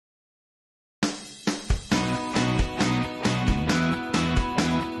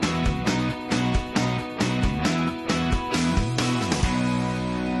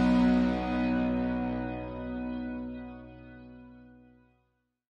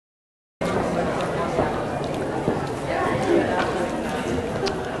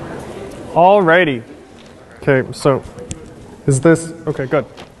Alrighty. Okay, so is this, okay, good.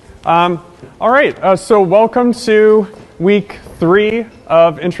 All right, so welcome to week 3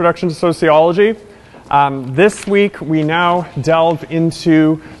 of Introduction to Sociology. This week we now delve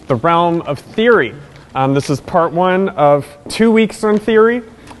into the realm of theory. This is part 1 of 2 weeks on theory.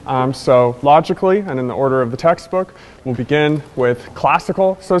 So logically and in the order of the textbook, we'll begin with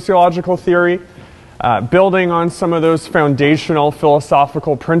classical sociological theory, building on some of those foundational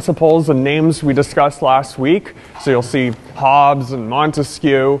philosophical principles and names we discussed last week. So you'll see Hobbes and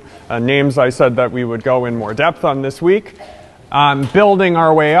Montesquieu, names I said that we would go in more depth on this week. Building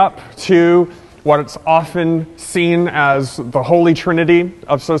our way up to what's often seen as the holy trinity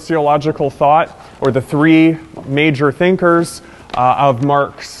of sociological thought, or the 3 major thinkers of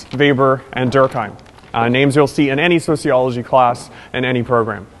Marx, Weber, and Durkheim. Names you'll see in any sociology class in any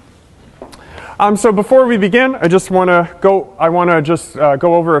program. So before we begin, I want to just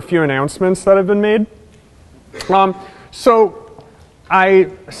go over a few announcements that have been made. So I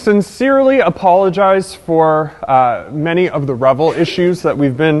sincerely apologize for many of the Revel issues that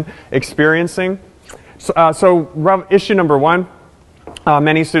we've been experiencing. So issue number 1,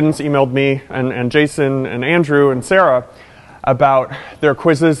 many students emailed me and Jason and Andrew and Sarah about their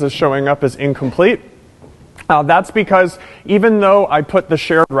quizzes as showing up as incomplete. That's because even though I put the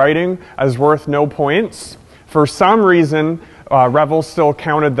shared writing as worth no points, for some reason Revel still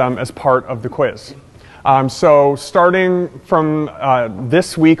counted them as part of the quiz. So starting from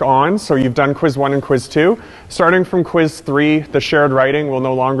this week on, so you've done quiz 1 and quiz 2, starting from quiz 3, the shared writing will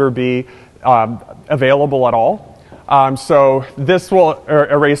no longer be available at all. So this will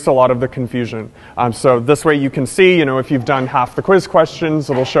erase a lot of the confusion. So this way you can see, if you've done half the quiz questions,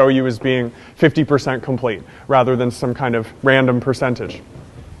 it'll show you as being 50% complete rather than some kind of random percentage.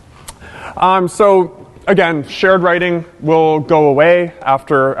 So again, shared writing will go away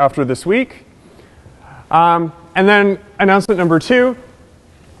after this week. And then announcement number 2,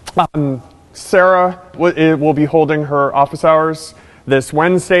 Sarah will be holding her office hours this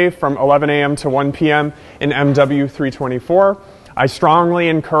Wednesday from 11 a.m. to 1 p.m. in MW 324. I strongly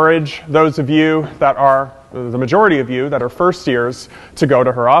encourage those of you that are, the majority of you that are first years, to go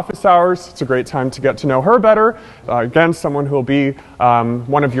to her office hours. It's a great time to get to know her better. Again, someone who will be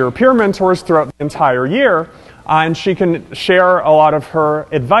one of your peer mentors throughout the entire year. And she can share a lot of her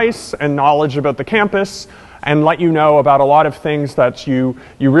advice and knowledge about the campus and let you know about a lot of things that you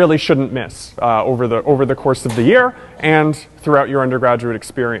really shouldn't miss over the course of the year and throughout your undergraduate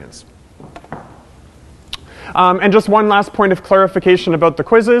experience. And just one last point of clarification about the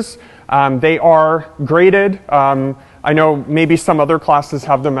quizzes. They are graded. I know maybe some other classes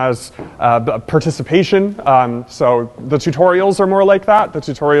have them as participation. So the tutorials are more like that. The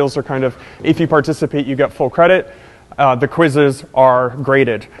tutorials are kind of, if you participate, you get full credit. The quizzes are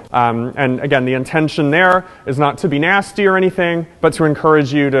graded. And again, the intention there is not to be nasty or anything, but to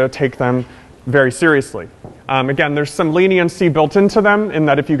encourage you to take them very seriously. Again, there's some leniency built into them in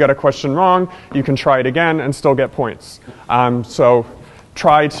that if you get a question wrong, you can try it again and still get points. So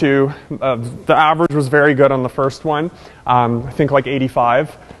try to, the average was very good on the first one, I think like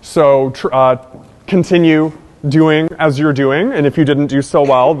 85. So continue doing as you're doing, and if you didn't do so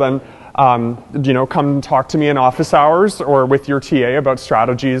well, then come talk to me in office hours or with your TA about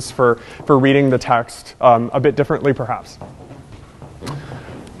strategies for reading the text a bit differently perhaps.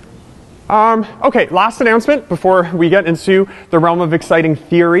 Okay, last announcement before we get into the realm of exciting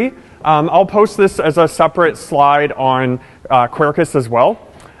theory. I'll post this as a separate slide on Quercus as well.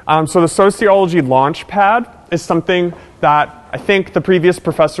 So the Sociology Launchpad is something that I think the previous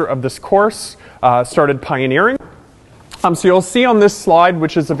professor of this course started pioneering. So you'll see on this slide,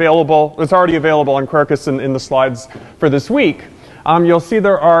 which is available, it's already available on Quercus in the slides for this week, you'll see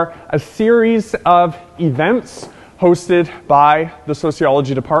there are a series of events hosted by the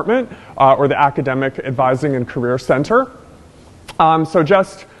Sociology Department or the Academic Advising and Career Center. So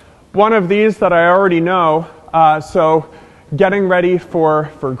just one of these that I already know, so getting ready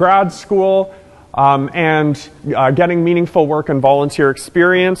for grad school and getting meaningful work and volunteer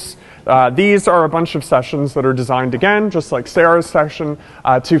experience. These are a bunch of sessions that are designed, again, just like Sarah's session,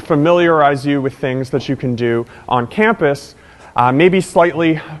 to familiarize you with things that you can do on campus, maybe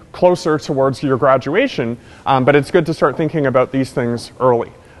slightly closer towards your graduation, but it's good to start thinking about these things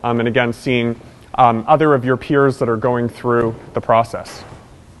early. And again, seeing other of your peers that are going through the process.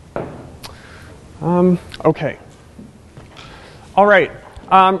 Okay. All right.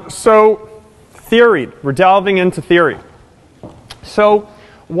 So theory. We're delving into theory. So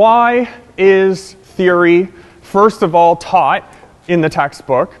why is theory, first of all, taught in the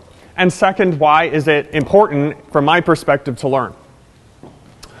textbook? And second, why is it important, from my perspective, to learn?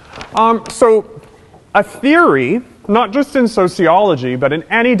 So a theory, not just in sociology, but in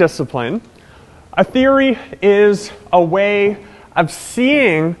any discipline, a theory is a way of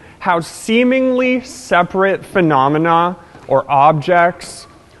seeing how seemingly separate phenomena or objects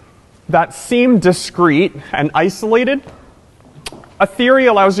that seem discrete and isolated, a theory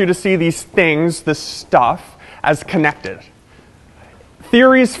allows you to see these things, this stuff, as connected.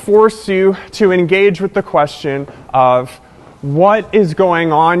 Theories force you to engage with the question of what is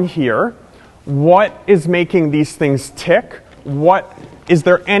going on here, what is making these things tick, is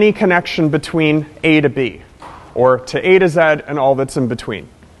there any connection between A to B, or to A to Z and all that's in between.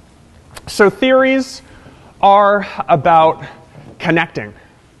 So theories are about connecting.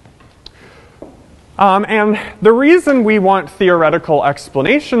 And the reason we want theoretical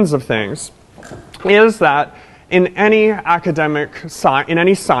explanations of things is that in any in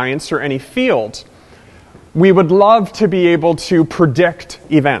any science or any field, we would love to be able to predict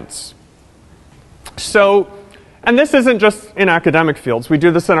events. So, and this isn't just in academic fields, we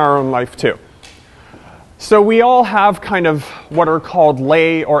do this in our own life too. So we all have kind of what are called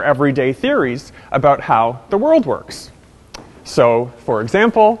lay or everyday theories about how the world works. So, for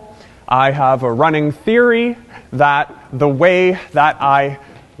example, I have a running theory that the way that I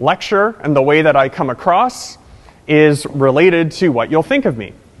lecture and the way that I come across is related to what you'll think of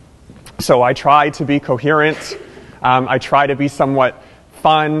me. So I try to be coherent, I try to be somewhat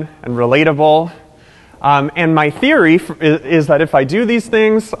fun and relatable, and my theory is that if I do these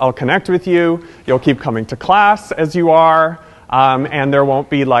things, I'll connect with you, you'll keep coming to class as you are, and there won't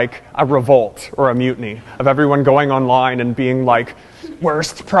be like a revolt or a mutiny of everyone going online and being like,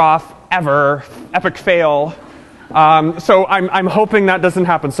 worst prof ever, epic fail. So I'm hoping that doesn't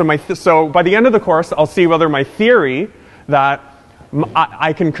happen. So by the end of the course, I'll see whether my theory that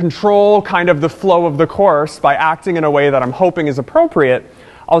I can control kind of the flow of the course by acting in a way that I'm hoping is appropriate.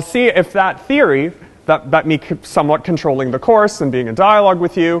 I'll see if that theory, that me somewhat controlling the course and being in dialogue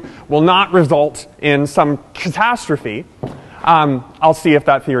with you, will not result in some catastrophe. I'll see if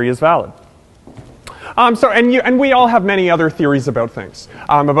that theory is valid. And we all have many other theories about things,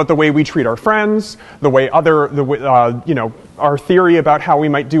 about the way we treat our friends, our theory about how we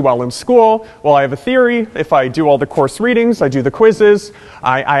might do well in school. Well, I have a theory. If I do all the course readings, I do the quizzes,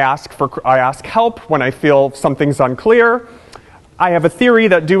 I ask help when I feel something's unclear. I have a theory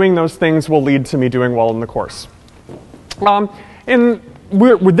that doing those things will lead to me doing well in the course.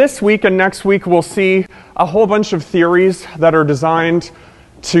 This week and next week, we'll see a whole bunch of theories that are designed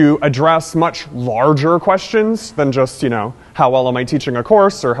to address much larger questions than just, how well am I teaching a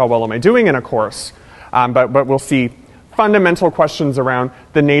course or how well am I doing in a course. But we'll see fundamental questions around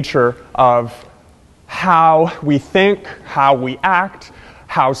the nature of how we think, how we act,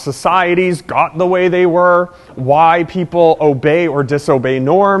 how societies got the way they were, why people obey or disobey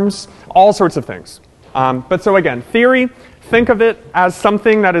norms, all sorts of things. But so again, theory, think of it as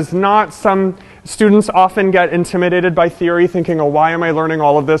something that is not some... Students often get intimidated by theory, thinking, oh, why am I learning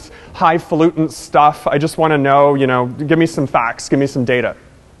all of this highfalutin stuff? I just want to know, give me some facts, give me some data.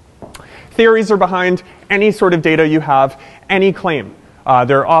 Theories are behind any sort of data you have, any claim.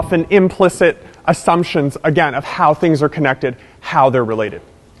 They're often implicit assumptions, again, of how things are connected, how they're related.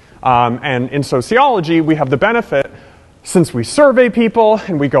 And in sociology, we have the benefit, since we survey people,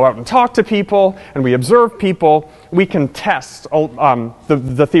 and we go out and talk to people, and we observe people, we can test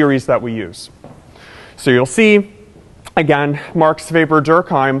the theories that we use. So you'll see, again, Marx, Weber,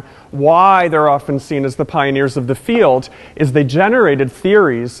 Durkheim, why they're often seen as the pioneers of the field is they generated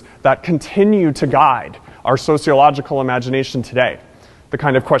theories that continue to guide our sociological imagination today. The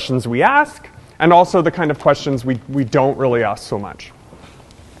kind of questions we ask, and also the kind of questions we don't really ask so much.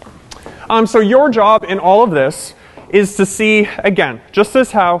 So your job in all of this is to see, again, just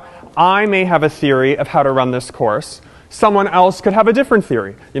as how I may have a theory of how to run this course, someone else could have a different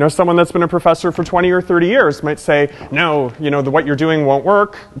theory. Someone that's been a professor for 20 or 30 years might say, no, what you're doing won't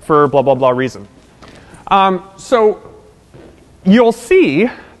work for blah, blah, blah reason. So you'll see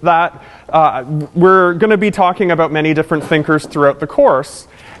that we're going to be talking about many different thinkers throughout the course,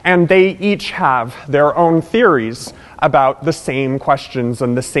 and they each have their own theories about the same questions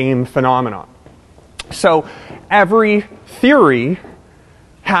and the same phenomena. So every theory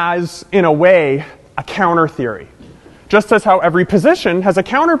has, in a way, a counter theory. Just as how every position has a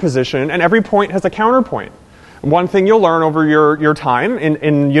counter position and every point has a counterpoint. One thing you'll learn over your time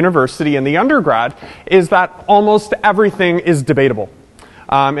in university and the undergrad is that almost everything is debatable.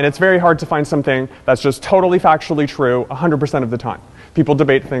 And it's very hard to find something that's just totally factually true 100% of the time. People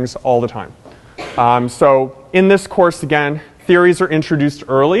debate things all the time. So in this course, again, theories are introduced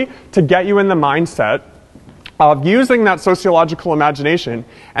early to get you in the mindset of using that sociological imagination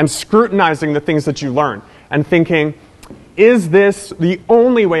and scrutinizing the things that you learn and thinking, is this the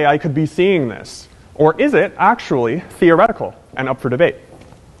only way I could be seeing this? Or is it actually theoretical and up for debate?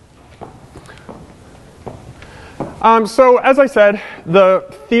 So as I said, the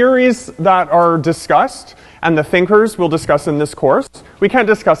theories that are discussed and the thinkers we'll discuss in this course, we can't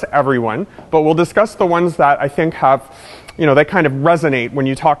discuss everyone, but we'll discuss the ones that I think have, they kind of resonate when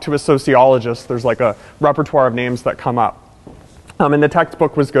you talk to a sociologist. There's like a repertoire of names that come up. And the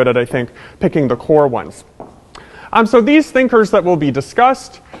textbook was good at, I think, picking the core ones. So these thinkers that will be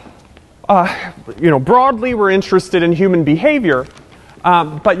discussed, broadly we're interested in human behavior,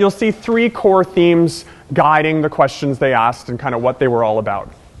 but you'll see three core themes guiding the questions they asked and kind of what they were all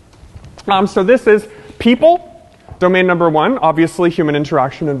about. So this is people, domain number one. Obviously, human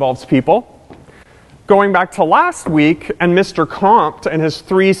interaction involves people. Going back to last week and Mr. Comte and his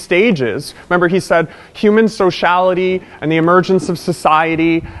 3 stages, remember he said human sociality and the emergence of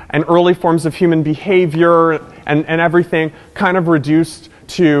society and early forms of human behavior and everything kind of reduced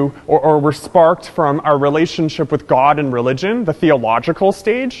to or were sparked from our relationship with God and religion, the theological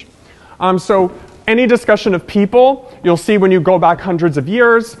stage. So any discussion of people, you'll see when you go back hundreds of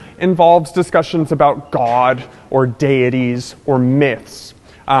years, involves discussions about God or deities or myths.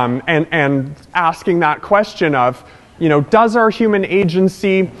 And asking that question of, does our human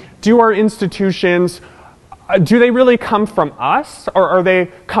agency, do our institutions, do they really come from us, or are they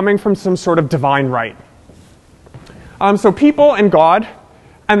coming from some sort of divine right? So people and God,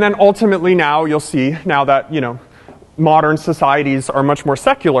 and then ultimately now you'll see, now that, modern societies are much more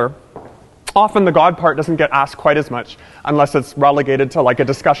secular, often the God part doesn't get asked quite as much unless it's relegated to like a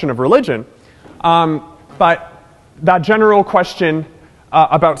discussion of religion. But that general question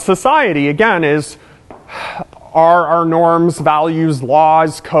about society, again, is are our norms, values,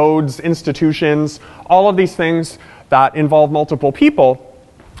 laws, codes, institutions, all of these things that involve multiple people,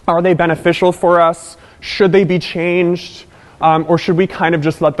 are they beneficial for us? Should they be changed? Or should we kind of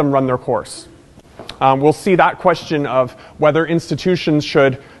just let them run their course? We'll see that question of whether institutions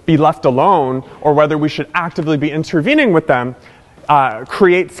should be left alone or whether we should actively be intervening with them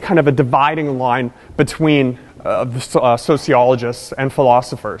creates kind of a dividing line between sociologists and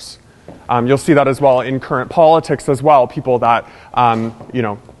philosophers. You'll see that as well in current politics as well, people that,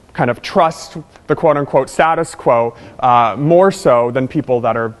 kind of trust the quote-unquote status quo more so than people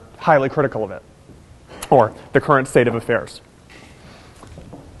that are highly critical of it or the current state of affairs.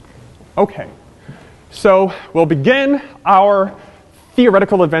 Okay, so we'll begin our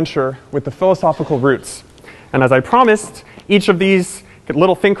theoretical adventure with the philosophical roots. And as I promised, each of these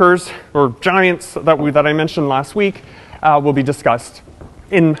little thinkers or giants that I mentioned last week will be discussed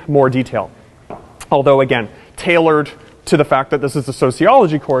in more detail. Although again, tailored to the fact that this is a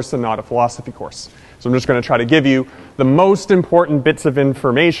sociology course and not a philosophy course. So I'm just going to try to give you the most important bits of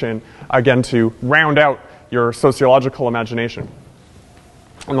information, again, to round out your sociological imagination.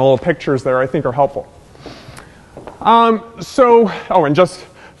 And the little pictures there I think are helpful. And just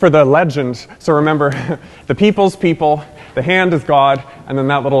for the legend, so remember, the people's people, the hand is God, and then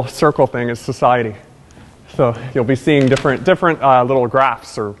that little circle thing is society. So you'll be seeing different little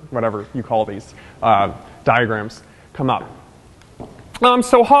graphs or whatever you call these diagrams come up.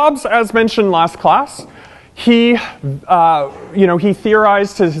 So Hobbes, as mentioned last class, he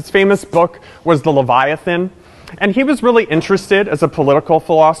theorized, his famous book was The Leviathan, and he was really interested as a political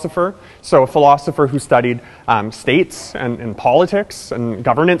philosopher, so a philosopher who studied states and politics and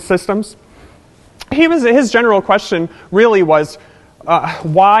governance systems. His general question really was,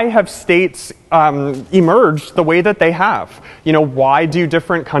 why have states emerged the way that they have? Why do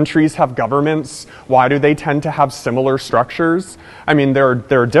different countries have governments? Why do they tend to have similar structures? I mean, there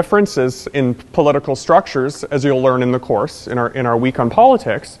are differences in political structures, as you'll learn in the course, in our week on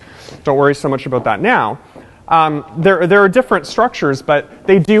politics. Don't worry so much about that now. There are different structures, but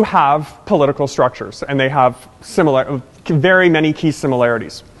they do have political structures, and they have very many key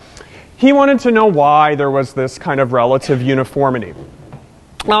similarities. He wanted to know why there was this kind of relative uniformity.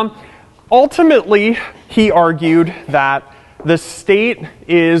 Ultimately, he argued that the state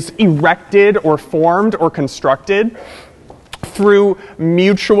is erected or formed or constructed through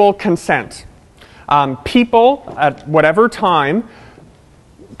mutual consent. People, at whatever time,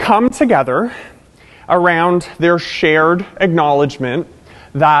 come together around their shared acknowledgement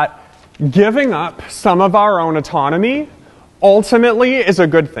that giving up some of our own autonomy ultimately is a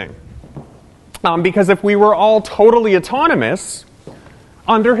good thing. Because if we were all totally autonomous,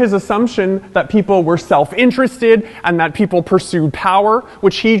 under his assumption that people were self-interested and that people pursued power,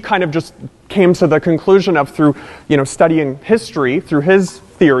 which he kind of just came to the conclusion of through studying history, through his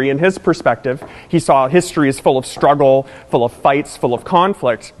theory, in his perspective, he saw history as full of struggle, full of fights, full of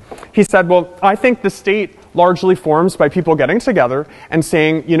conflict. He said, well, I think the state largely forms by people getting together and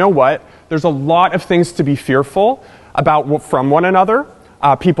saying, you know what, there's a lot of things to be fearful about from one another.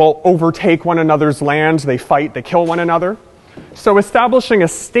 People overtake one another's lands, they fight, they kill one another. So establishing a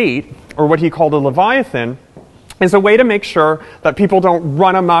state, or what he called a leviathan, is a way to make sure that people don't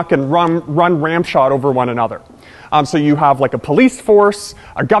run amok and run ramshot over one another. So you have like a police force,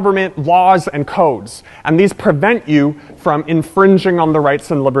 a government, laws, and codes. And these prevent you from infringing on the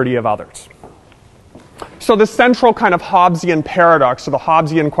rights and liberty of others. So the central kind of Hobbesian paradox, or the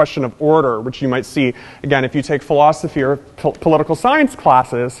Hobbesian question of order, which you might see, again, if you take philosophy or political science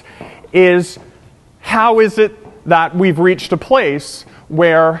classes, is how is it that we've reached a place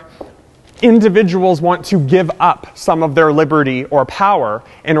where individuals want to give up some of their liberty or power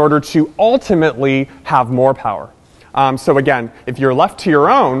in order to ultimately have more power. So again, if you're left to your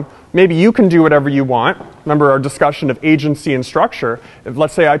own, maybe you can do whatever you want. Remember our discussion of agency and structure. If,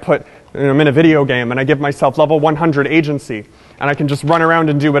 let's say I'm in a video game and I give myself level 100 agency and I can just run around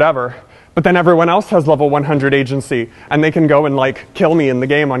and do whatever, but then everyone else has level 100 agency and they can go and like kill me in the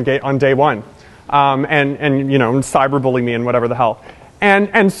game on day one. And you know, cyberbully me and whatever the hell. And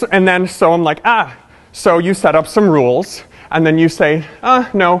then I'm like, so you set up some rules, and then you say,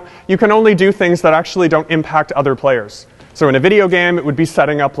 no, you can only do things that actually don't impact other players. So in a video game, it would be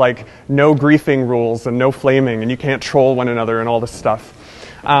setting up like no griefing rules and no flaming, and you can't troll one another and all this stuff.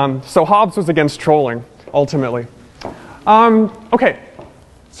 So Hobbes was against trolling, ultimately. Okay,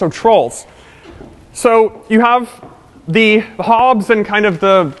 so trolls. So you have the Hobbes and kind of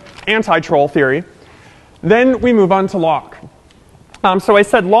the anti-troll theory. Then we move on to Locke. So I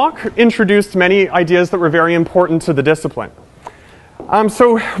said Locke introduced many ideas that were very important to the discipline.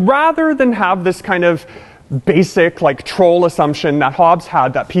 So rather than have this kind of basic like troll assumption that Hobbes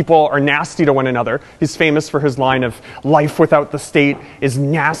had that people are nasty to one another, he's famous for his line of life without the state is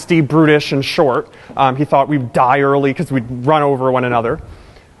nasty, brutish, and short. He thought we'd die early because we'd run over one another.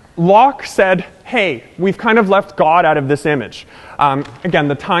 Locke said, hey, we've kind of left God out of this image. Again,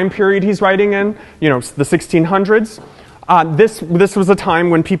 the time period he's writing in, you know, the 1600s, this was a time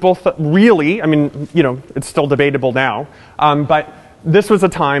when people really, I mean, you know, it's still debatable now, but this was a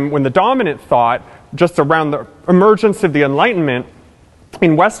time when the dominant thought, just around the emergence of the Enlightenment,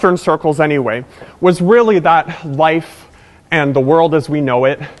 in Western circles anyway, was really that life and the world as we know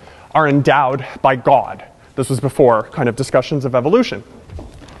it are endowed by God. This was before kind of discussions of evolution.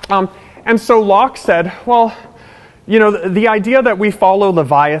 And so Locke said, well, you know, the idea that we follow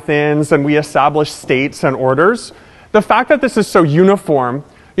leviathans and we establish states and orders, the fact that this is so uniform,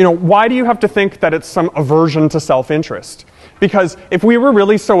 you know, why do you have to think that it's some aversion to self-interest? Because if we were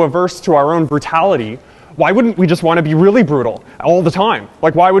really so averse to our own brutality, why wouldn't we just want to be really brutal all the time?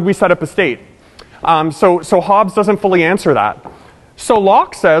 Like, why would we set up a state? So Hobbes doesn't fully answer that. So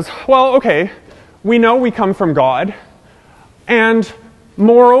Locke says, well, okay, we know we come from God, and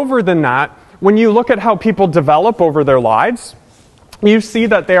moreover than that, when you look at how people develop over their lives, you see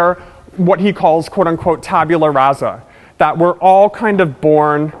that they're what he calls, quote unquote, tabula rasa, that we're all kind of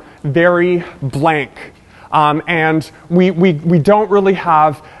born very blank. And we don't really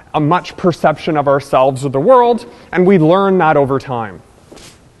have a much perception of ourselves or the world, and we learn that over time.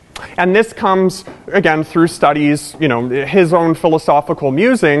 And this comes, again, through studies, you know, his own philosophical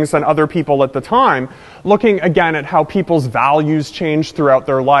musings and other people at the time, looking again at how people's values change throughout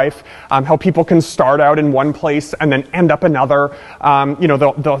their life, how people can start out in one place and then end up another. You know,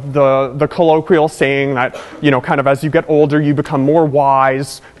 the colloquial saying that, you know, kind of as you get older, you become more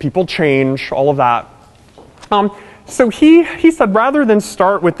wise, people change, all of that. So he said rather than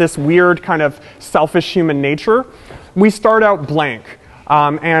start with this weird kind of selfish human nature, we start out blank.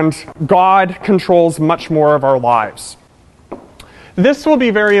 And God controls much more of our lives. This will be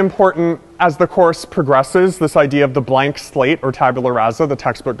very important as the course progresses, this idea of the blank slate or tabula rasa. The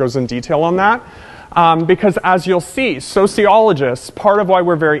textbook goes in detail on that. Because as you'll see, sociologists, part of why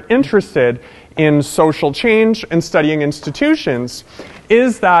we're very interested in social change and studying institutions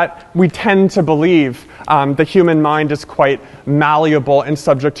is that we tend to believe the human mind is quite malleable and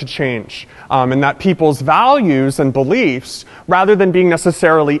subject to change. And that people's values and beliefs, rather than being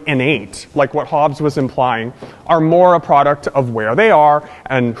necessarily innate, like what Hobbes was implying, are more a product of where they are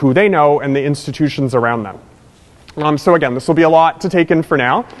and who they know and the institutions around them. So again, this will be a lot to take in for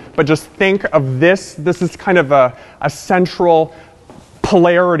now, but just think of this. This is kind of a central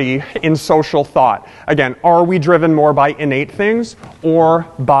polarity in social thought. Again, are we driven more by innate things or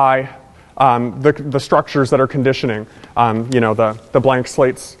by the structures that are conditioning, you know, the blank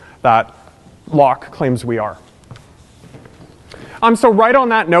slates that Locke claims we are? So right on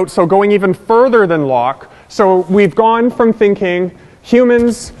that note, so going even further than Locke, so we've gone from thinking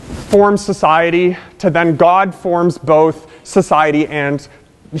humans form society to then God forms both society and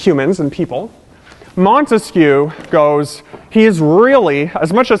humans and people. Montesquieu goes, he is really,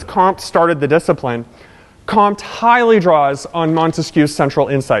 as much as Comte started the discipline, Comte highly draws on Montesquieu's central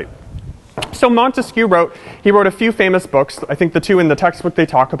insight. So Montesquieu wrote a few famous books. I think the two in the textbook they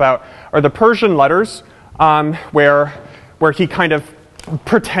talk about are the Persian Letters, where he kind of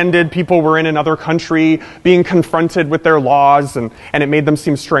pretended people were in another country being confronted with their laws, and it made them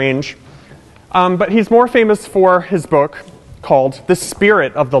seem strange. But he's more famous for his book called The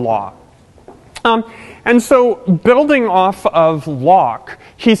Spirit of the Law. And so building off of Locke,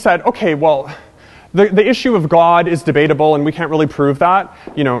 he said, okay, well, the issue of God is debatable and we can't really prove that.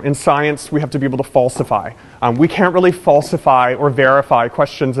 You know, in science, we have to be able to falsify. We can't really falsify or verify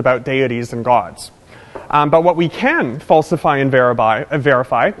questions about deities and gods. But what we can falsify and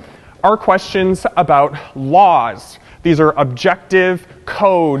verify are questions about laws. These are objective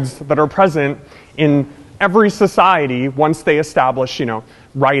codes that are present in every society once they establish, you know,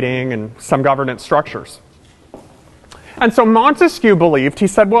 writing and some governance structures. And so Montesquieu believed, he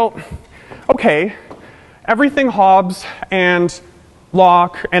said, well, okay, everything Hobbes and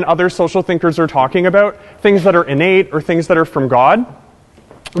Locke and other social thinkers are talking about, things that are innate or things that are from God,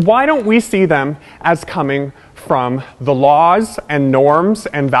 why don't we see them as coming from the laws and norms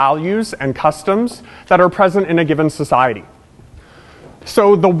and values and customs that are present in a given society?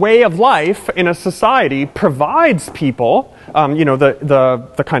 So the way of life in a society provides people, you know,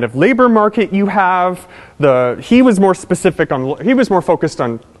 the kind of labor market you have. He was more focused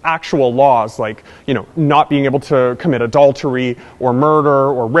on actual laws, like, you know, not being able to commit adultery or murder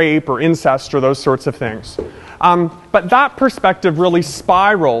or rape or incest or those sorts of things. But that perspective really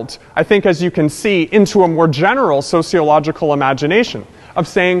spiraled, I think, as you can see, into a more general sociological imagination of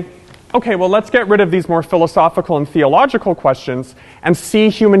saying, okay, well, let's get rid of these more philosophical and theological questions and see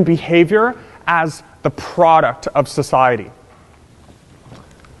human behavior as the product of society.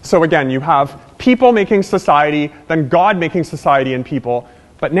 So again, you have people making society, then God making society and people,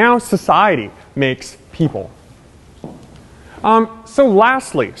 but now society makes people. So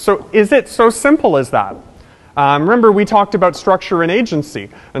lastly, so is it so simple as that? Remember, we talked about structure and agency,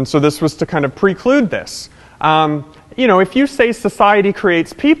 and so this was to kind of preclude this. You know, if you say society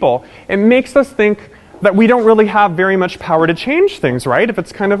creates people, it makes us think that we don't really have very much power to change things, right? If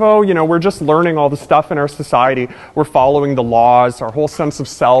it's kind of, oh, you know, we're just learning all the stuff in our society, we're following the laws, our whole sense of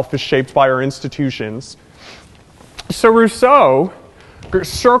self is shaped by our institutions. So Rousseau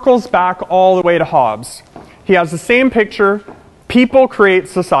circles back all the way to Hobbes. He has the same picture, people create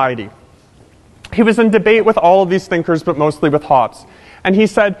society. He was in debate with all of these thinkers, but mostly with Hobbes. And he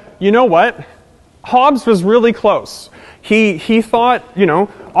said, you know what? Hobbes was really close. He thought, you know,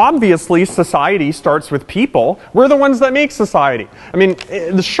 obviously society starts with people. We're the ones that make society. I mean,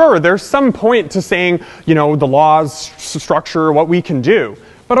 sure, there's some point to saying, you know, the laws, structure, what we can do.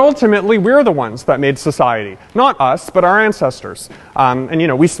 But ultimately, we're the ones that made society. Not us, but our ancestors. And, you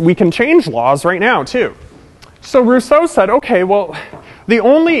know, we can change laws right now, too. So Rousseau said, okay, well, the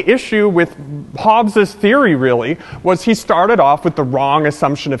only issue with Hobbes' theory, really, was he started off with the wrong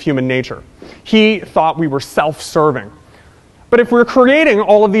assumption of human nature. He thought we were self-serving. But if we're creating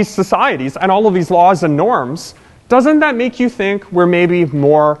all of these societies and all of these laws and norms, doesn't that make you think we're maybe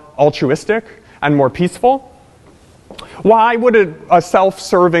more altruistic and more peaceful? Why would a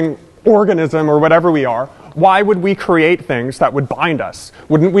self-serving organism, or whatever we are, why would we create things that would bind us?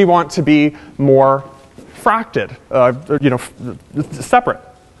 Wouldn't we want to be more fracted, you know, separate?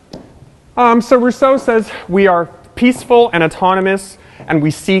 So Rousseau says we are peaceful and autonomous, and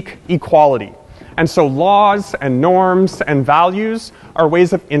we seek equality. And so laws and norms and values are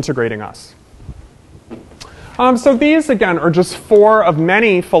ways of integrating us. So these, again, are just four of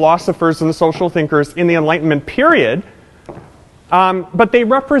many philosophers and social thinkers in the Enlightenment period, but they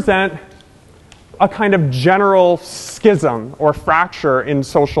represent a kind of general schism or fracture in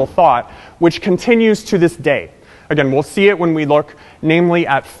social thought, which continues to this day. Again, we'll see it when we look namely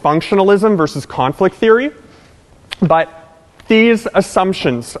at functionalism versus conflict theory, but these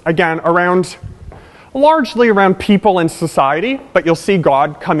assumptions, again, largely around people and society, but you'll see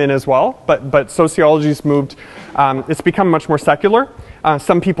God come in as well, but sociology's moved, it's become much more secular.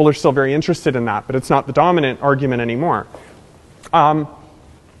 Some people are still very interested in that, but it's not the dominant argument anymore.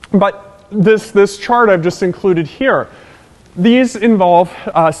 But this chart I've just included here, these involve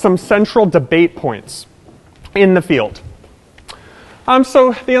some central debate points in the field.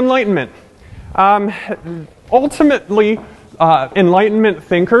 So the Enlightenment. Ultimately, Enlightenment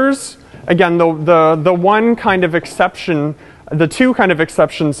thinkers, again, the one kind of exception the two kind of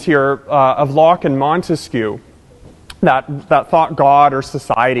exceptions here of Locke and Montesquieu that thought God or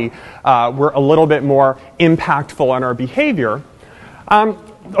society were a little bit more impactful on our behavior.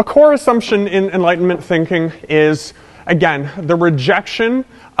 A core assumption in Enlightenment thinking is, again, the rejection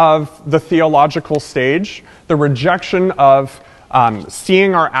of the theological stage, the rejection of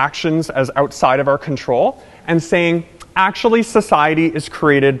seeing our actions as outside of our control, and saying, actually, society is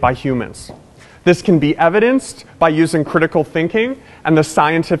created by humans. This can be evidenced by using critical thinking and the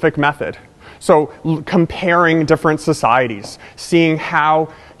scientific method. So comparing different societies, seeing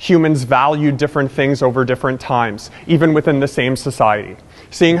how humans value different things over different times, even within the same society,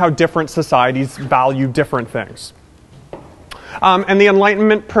 seeing how different societies value different things. And the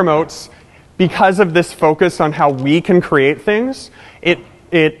Enlightenment promotes, because of this focus on how we can create things, it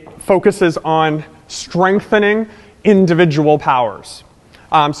focuses on strengthening individual powers.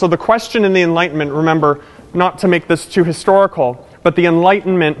 So the question in the Enlightenment, remember, not to make this too historical, but the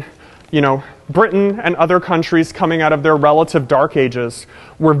Enlightenment, Britain and other countries coming out of their relative dark ages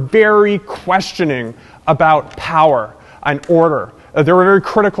were very questioning about power and order. They were very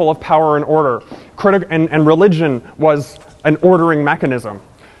critical of power and order. And religion was an ordering mechanism.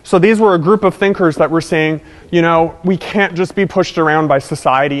 So these were a group of thinkers that were saying, we can't just be pushed around by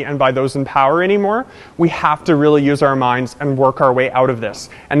society and by those in power anymore. We have to really use our minds and work our way out of this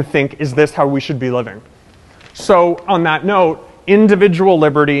and think, is this how we should be living? So on that note, individual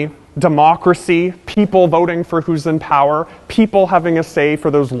liberty, democracy, people voting for who's in power, people having a say for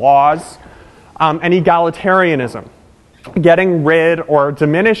those laws, and egalitarianism, getting rid or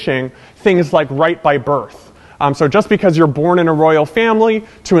diminishing things like right by birth. So just because you're born in a royal family,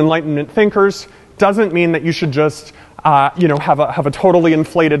 to Enlightenment thinkers, doesn't mean that you should just have a totally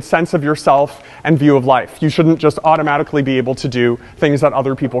inflated sense of yourself and view of life. You shouldn't just automatically be able to do things that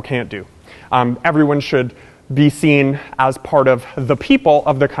other people can't do. Everyone should be seen as part of the people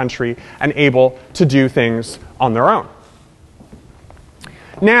of the country and able to do things on their own.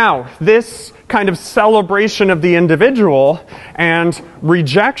 Now, this kind of celebration of the individual and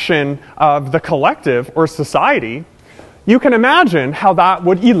rejection of the collective or society, you can imagine how that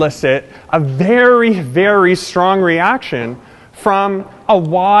would elicit a very, very strong reaction from a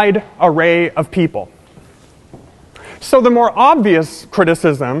wide array of people. So the more obvious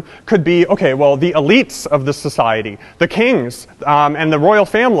criticism could be, okay, well, the elites of the society, the kings and the royal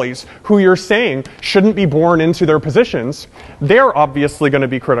families, who you're saying shouldn't be born into their positions, they're obviously going to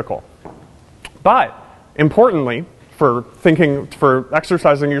be critical. But importantly, for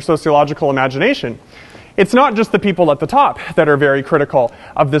exercising your sociological imagination, it's not just the people at the top that are very critical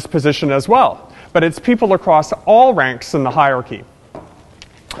of this position as well, but it's people across all ranks in the hierarchy.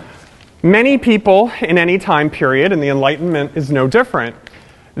 Many people in any time period, and the Enlightenment is no different,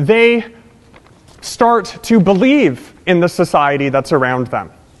 they start to believe in the society that's around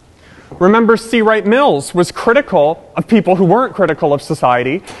them. Remember, C. Wright Mills was critical of people who weren't critical of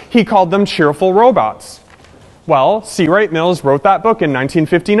society. He called them cheerful robots. Well, C. Wright Mills wrote that book in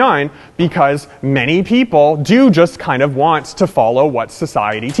 1959 because many people do just kind of want to follow what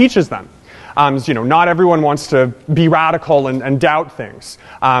society teaches them. Not everyone wants to be radical and doubt things.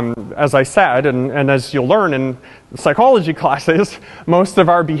 As I said, and as you'll learn in psychology classes, most of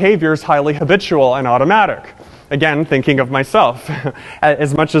our behavior is highly habitual and automatic. Again, thinking of myself,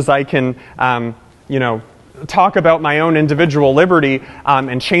 as much as I can, talk about my own individual liberty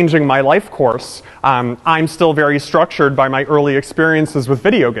and changing my life course, I'm still very structured by my early experiences with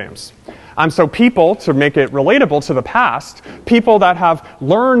video games. So people, to make it relatable to the past, people that have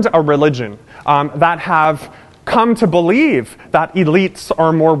learned a religion, that have come to believe that elites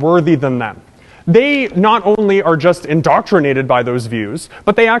are more worthy than them, they not only are just indoctrinated by those views,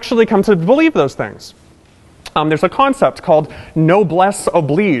 but they actually come to believe those things. There's a concept called noblesse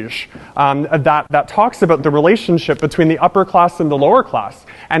oblige that talks about the relationship between the upper class and the lower class,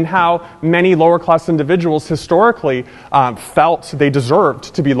 and how many lower class individuals historically felt they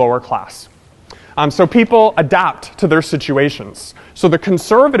deserved to be lower class. So people adapt to their situations. So the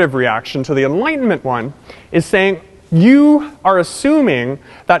conservative reaction to the Enlightenment one is saying, you are assuming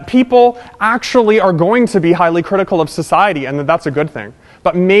that people actually are going to be highly critical of society and that that's a good thing.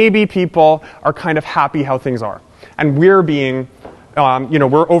 But maybe people are kind of happy how things are. And we're being,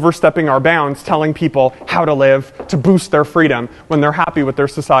 we're overstepping our bounds, telling people how to live to boost their freedom when they're happy with their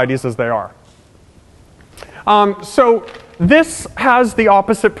societies as they are. So this has the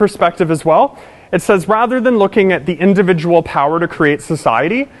opposite perspective as well. It says rather than looking at the individual power to create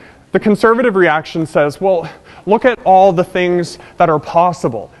society, the conservative reaction says, well, look at all the things that are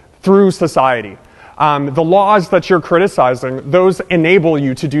possible through society. The laws that you're criticizing, those enable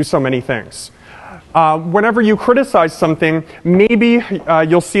you to do so many things. whenever you criticize something, maybe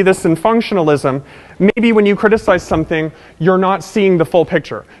you'll see this in functionalism, maybe when you criticize something, you're not seeing the full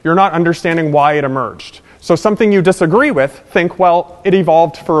picture. You're not understanding why it emerged. So something you disagree with, think, well, it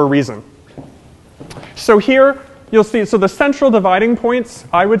evolved for a reason. So here, you'll see, so the central dividing points,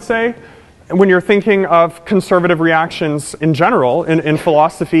 I would say, when you're thinking of conservative reactions in general, in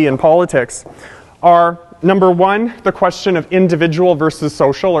philosophy and politics, are number one, the question of individual versus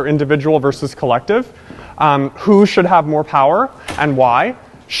social or individual versus collective. Who should have more power and why?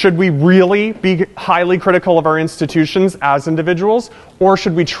 Should we really be highly critical of our institutions as individuals, or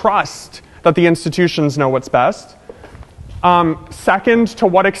should we trust that the institutions know what's best? Second, to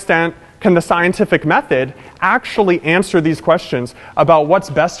what extent can the scientific method actually answer these questions about what's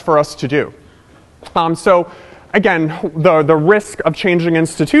best for us to do? So again, the risk of changing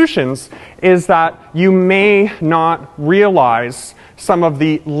institutions is that you may not realize some of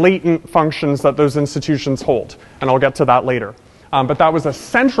the latent functions that those institutions hold, and I'll get to that later. But that was a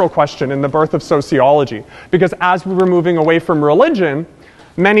central question in the birth of sociology, because as we were moving away from religion,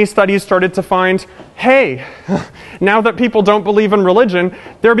 many studies started to find, hey, now that people don't believe in religion,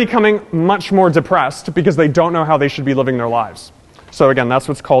 they're becoming much more depressed because they don't know how they should be living their lives. So again, that's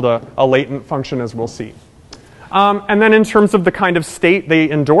what's called a latent function, as we'll see. And then in terms of the kind of state they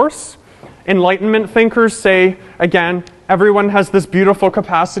endorse, Enlightenment thinkers say, again, everyone has this beautiful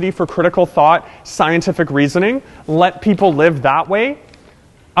capacity for critical thought, scientific reasoning. Let people live that way.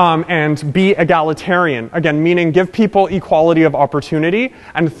 And be egalitarian. Again, meaning give people equality of opportunity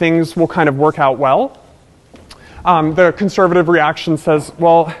and things will kind of work out well. The conservative reaction says,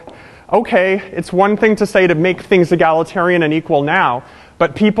 well, okay, it's one thing to say to make things egalitarian and equal now,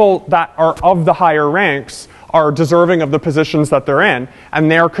 but people that are of the higher ranks are deserving of the positions that they're in,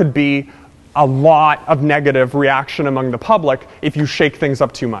 and there could be a lot of negative reaction among the public if you shake things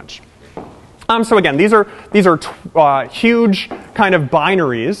up too much. So again, these are huge kind of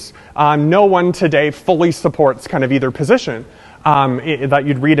binaries. No one today fully supports kind of either position that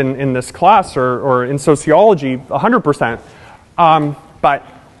you'd read in this class or in sociology 100%. But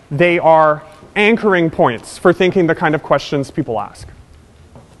they are anchoring points for thinking the kind of questions people ask.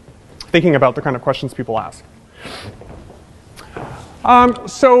 Thinking about the kind of questions people ask.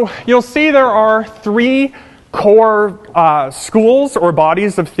 So you'll see there are three core schools or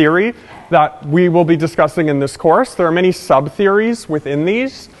bodies of theory that we will be discussing in this course. There are many sub-theories within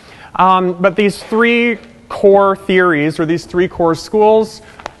these, but these three core theories, or these three core schools,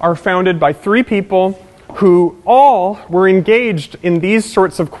 are founded by three people who all were engaged in these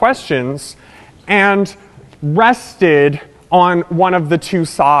sorts of questions and rested on one of the two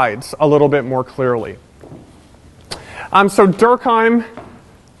sides a little bit more clearly. So Durkheim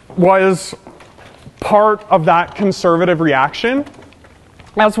was part of that conservative reaction,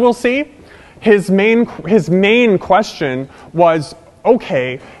 as we'll see. His main question was,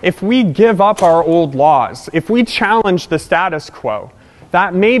 okay, if we give up our old laws, if we challenge the status quo,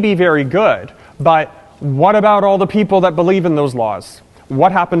 that may be very good, but what about all the people that believe in those laws?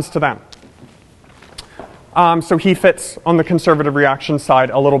 What happens to them? So he fits on the conservative reaction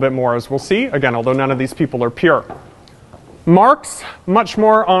side a little bit more, as we'll see, again, although none of these people are pure. Marx, much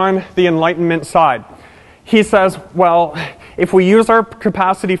more on the Enlightenment side. He says, well, if we use our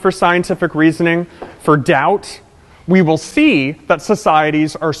capacity for scientific reasoning for doubt, we will see that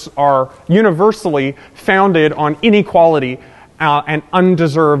societies are universally founded on inequality and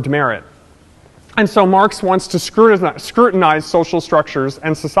undeserved merit. And so Marx wants to scrutinize social structures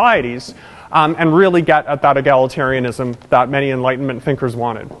and societies and really get at that egalitarianism that many Enlightenment thinkers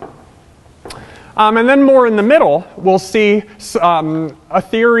wanted. And then more in the middle, we'll see a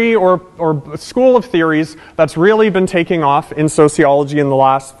theory or a school of theories that's really been taking off in sociology in the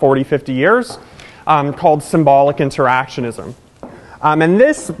last 40, 50 years, called symbolic interactionism. And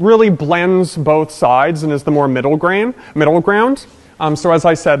this really blends both sides and is the more middle ground. So as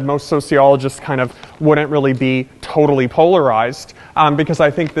I said, most sociologists kind of wouldn't really be totally polarized because I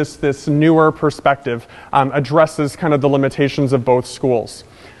think this newer perspective addresses kind of the limitations of both schools.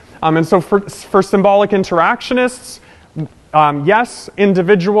 And so for symbolic interactionists, yes,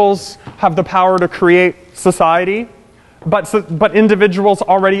 individuals have the power to create society, but individuals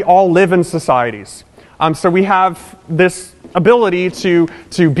already all live in societies. So we have this ability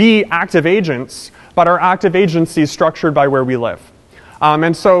to be active agents, but our active agency is structured by where we live.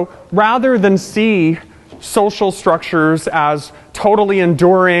 And so rather than see social structures as totally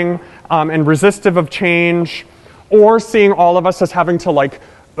enduring and resistive of change, or seeing all of us as having to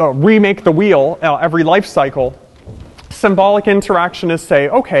remake the wheel every life cycle, symbolic interactionists say,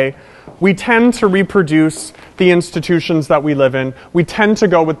 okay, we tend to reproduce the institutions that we live in. We tend to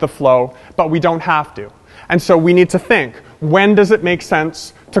go with the flow, but we don't have to. And so we need to think, when does it make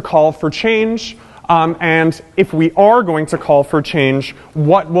sense to call for change? And if we are going to call for change,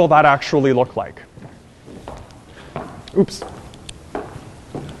 what will that actually look like? Oops.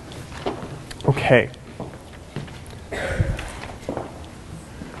 Okay.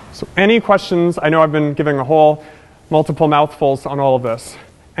 So any questions? I know I've been giving a whole multiple mouthfuls on all of this.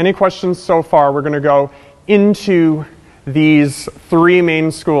 Any questions so far? We're going to go into these three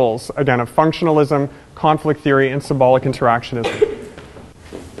main schools, again, of functionalism, conflict theory, and symbolic interactionism.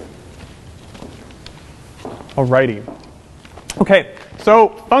 Alrighty. Okay, so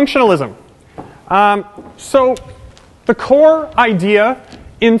functionalism. So the core idea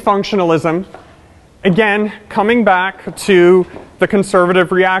in functionalism, again, coming back to the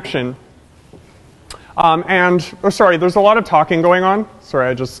conservative reaction, sorry, there's a lot of talking going on. Sorry,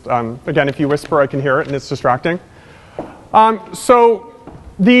 I just, again, if you whisper, I can hear it and it's distracting. So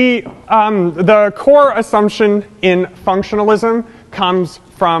the core assumption in functionalism comes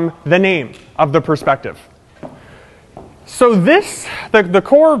from the name of the perspective. So the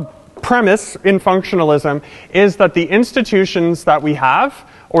core premise in functionalism is that the institutions that we have,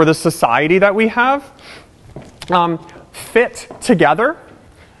 or the society that we have, fit together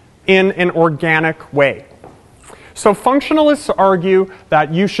in an organic way. So functionalists argue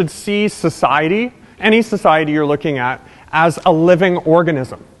that you should see society, any society you're looking at, as a living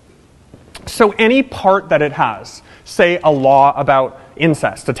organism. So any part that it has, say a law about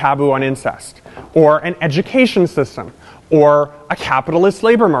incest, a taboo on incest, or an education system, or a capitalist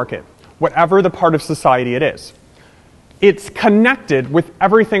labor market, whatever the part of society it is, it's connected with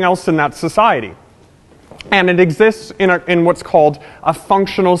everything else in that society. And it exists in what's called a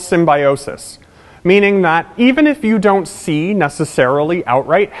functional symbiosis, meaning that even if you don't see necessarily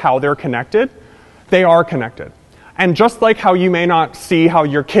outright how they're connected, they are connected. And just like how you may not see how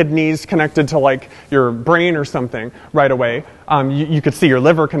your kidneys connected to like your brain or something right away, you could see your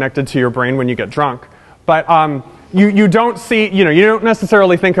liver connected to your brain when you get drunk. But you don't see, you don't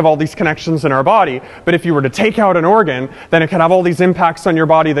necessarily think of all these connections in our body, but if you were to take out an organ, then it could have all these impacts on your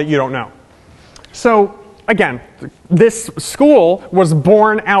body that you don't know. So again, this school was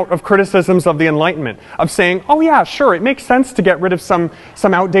born out of criticisms of the Enlightenment, of saying, oh yeah, sure, it makes sense to get rid of some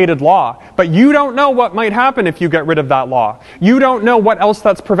outdated law, but you don't know what might happen if you get rid of that law. You don't know what else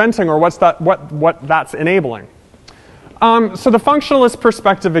that's preventing or what that's enabling. So the functionalist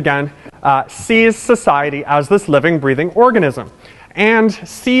perspective, again, sees society as this living, breathing organism, and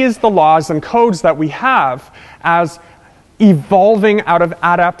sees the laws and codes that we have as evolving out of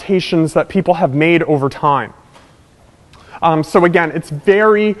adaptations that people have made over time. So again, it's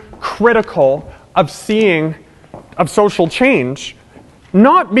very critical of social change,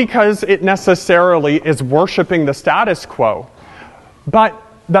 not because it necessarily is worshiping the status quo, but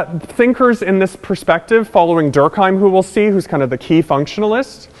that thinkers in this perspective, following Durkheim, who we'll see, who's kind of the key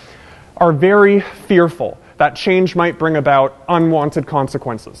functionalist, are very fearful that change might bring about unwanted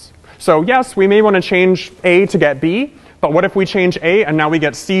consequences. So yes, we may want to change A to get B, but what if we change A and now we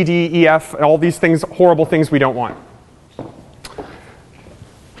get C, D, E, F, and all these things, horrible things we don't want?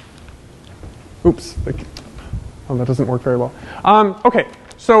 Oops. Oh, that doesn't work very well. Okay,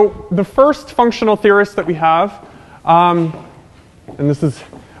 so the first functional theorist that we have, and this is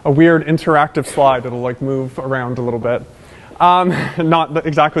a weird interactive slide that'll like move around a little bit. Not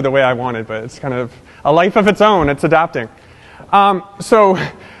exactly the way I wanted, but it's kind of a life of its own. It's adapting. So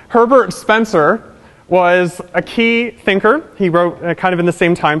Herbert Spencer was a key thinker. He wrote kind of in the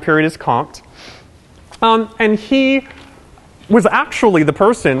same time period as Comte. And he was actually the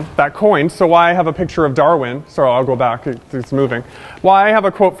person that coined, so why I have a picture of Darwin, so I'll go back, it's moving. Why I have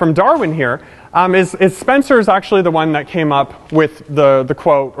a quote from Darwin here is Spencer is actually the one that came up with the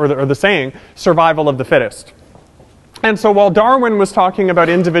quote, or the saying, survival of the fittest. And so while Darwin was talking about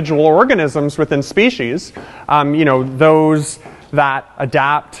individual organisms within species, those that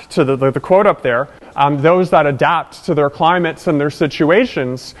adapt to the quote up there, those that adapt to their climates and their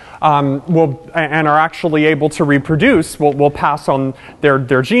situations and are actually able to reproduce will pass on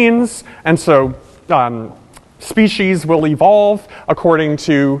their genes, and so species will evolve according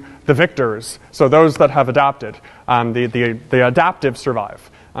to the victors. So those that have adapted, the adaptive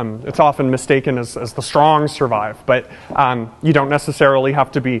survive. It's often mistaken as the strong survive, but you don't necessarily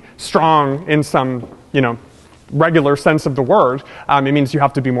have to be strong in some, regular sense of the word. It means you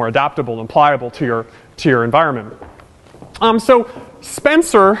have to be more adaptable and pliable to your environment. So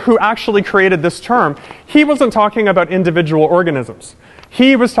Spencer, who actually created this term, he wasn't talking about individual organisms.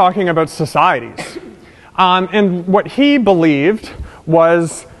 He was talking about societies. And what he believed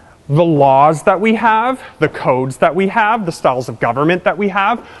was the laws that we have, the codes that we have, the styles of government that we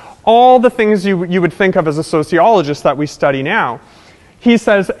have, all the things you would think of as a sociologist that we study now. He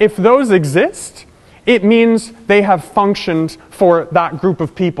says if those exist, it means they have functioned for that group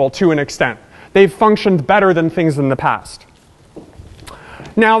of people to an extent. They've functioned better than things in the past.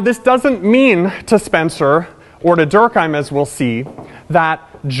 Now, this doesn't mean to Spencer or to Durkheim, as we'll see, that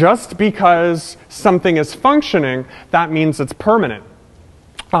just because something is functioning, that means it's permanent.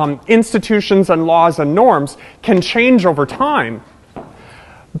 Institutions and laws and norms can change over time,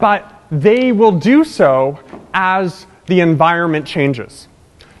 but they will do so as the environment changes.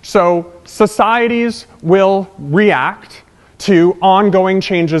 So societies will react to ongoing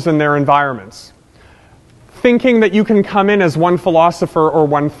changes in their environments. Thinking that you can come in as one philosopher or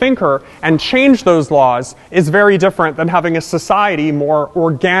one thinker and change those laws is very different than having a society more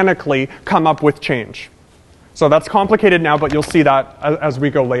organically come up with change. So that's complicated now, but you'll see that as we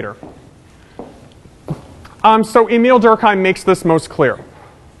go later. So Emile Durkheim makes this most clear.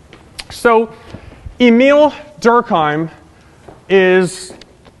 So Emile Durkheim is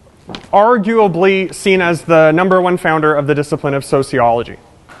arguably seen as the #1 founder of the discipline of sociology.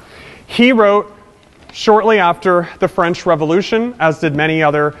 He wrote shortly after the French Revolution, as did many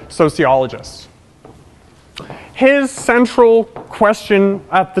other sociologists. His central question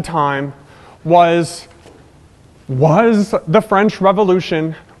at the time was the French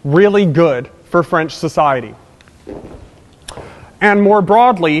Revolution really good for French society? And more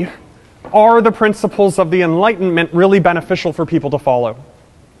broadly, are the principles of the Enlightenment really beneficial for people to follow?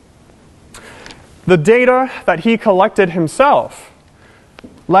 The data that he collected himself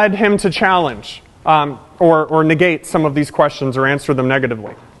led him to challenge or negate some of these questions or answer them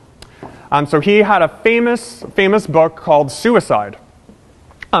negatively. So he had a famous book called Suicide.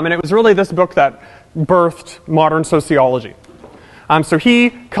 And it was really this book that birthed modern sociology. So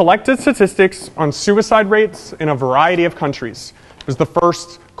he collected statistics on suicide rates in a variety of countries. It was the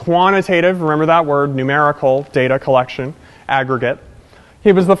first quantitative, remember that word, numerical data collection, aggregate.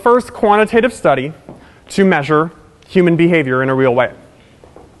 It was the first quantitative study to measure human behavior in a real way.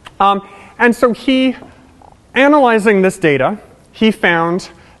 And so he, analyzing this data, he found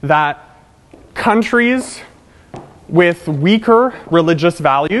that countries with weaker religious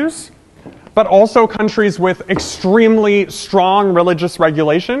values, but also countries with extremely strong religious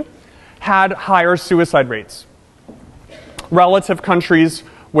regulation, had higher suicide rates. Relative countries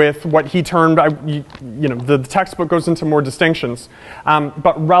with what he termed, the textbook goes into more distinctions,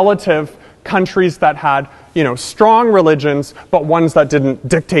 but relative countries that had, strong religions, but ones that didn't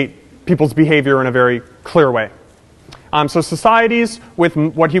dictate people's behavior in a very clear way. So societies with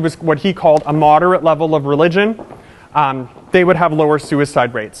what he called a moderate level of religion, they would have lower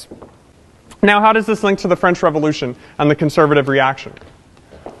suicide rates. Now, how does this link to the French Revolution and the conservative reaction?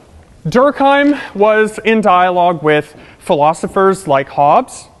 Durkheim was in dialogue with philosophers like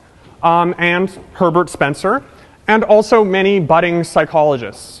Hobbes and Herbert Spencer, and also many budding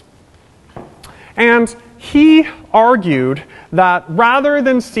psychologists. And he argued that rather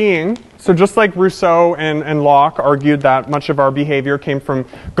than seeing, so just like Rousseau and Locke argued that much of our behavior came from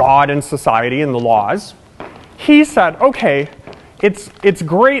God and society and the laws, he said, okay, it's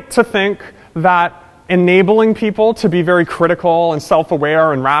great to think that enabling people to be very critical and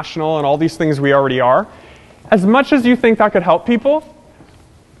self-aware and rational and all these things we already are, as much as you think that could help people,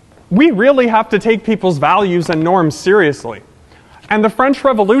 we really have to take people's values and norms seriously. And the French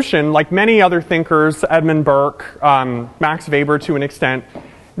Revolution, like many other thinkers, Edmund Burke, Max Weber to an extent,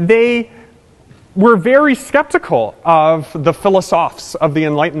 they were very skeptical of the philosophes of the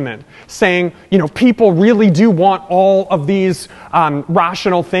Enlightenment, saying, people really do want all of these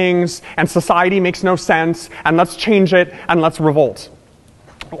rational things, and society makes no sense, and let's change it, and let's revolt.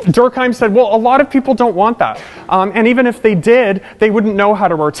 Durkheim said, well, a lot of people don't want that. And even if they did, they wouldn't know how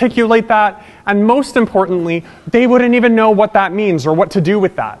to articulate that. And most importantly, they wouldn't even know what that means or what to do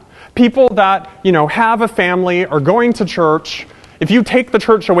with that. People that, have a family, are going to church, if you take the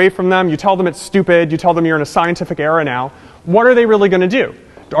church away from them, you tell them it's stupid, you tell them you're in a scientific era now, what are they really going to do?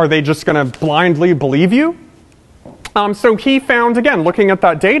 Are they just going to blindly believe you? So he found, again, looking at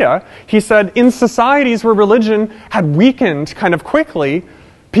that data, he said in societies where religion had weakened kind of quickly,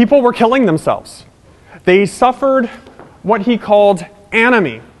 people were killing themselves. They suffered what he called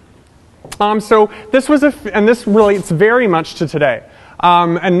anomie. So this was, and this relates very much to today.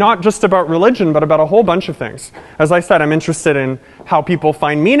 And not just about religion, but about a whole bunch of things. As I said, I'm interested in how people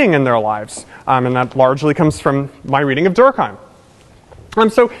find meaning in their lives. And that largely comes from my reading of Durkheim.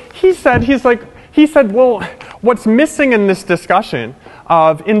 So he said, well, what's missing in this discussion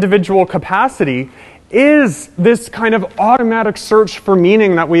of individual capacity is this kind of automatic search for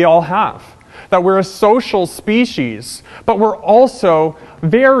meaning that we all have. That we're a social species, but we're also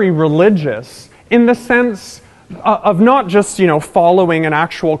very religious in the sense of not just, following an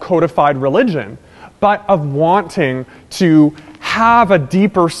actual codified religion, but of wanting to have a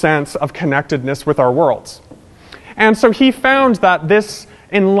deeper sense of connectedness with our worlds. And so he found that this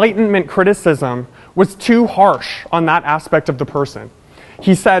Enlightenment criticism was too harsh on that aspect of the person.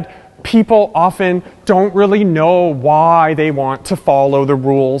 He said, people often don't really know why they want to follow the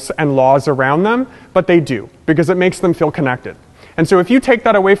rules and laws around them, but they do, because it makes them feel connected. And so if you take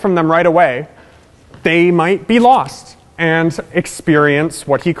that away from them right away, they might be lost and experience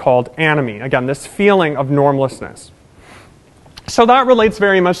what he called anomie. Again, this feeling of normlessness. So that relates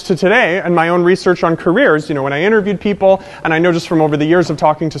very much to today and my own research on careers. When I interviewed people, and I know just from over the years of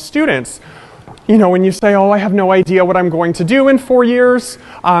talking to students, when you say, oh, I have no idea what I'm going to do in 4 years,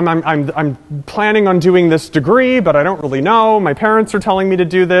 I'm planning on doing this degree, but I don't really know. My parents are telling me to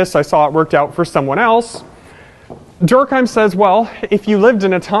do this. I saw it worked out for someone else. Durkheim says, well, if you lived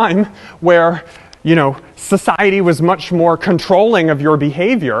in a time where society was much more controlling of your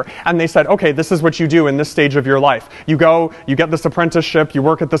behavior, and they said, okay, this is what you do in this stage of your life. You go, you get this apprenticeship, you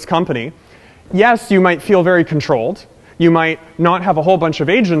work at this company. Yes, you might feel very controlled. You might not have a whole bunch of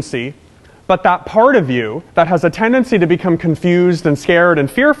agency, but that part of you that has a tendency to become confused and scared and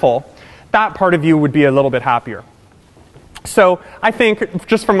fearful, that part of you would be a little bit happier. So I think,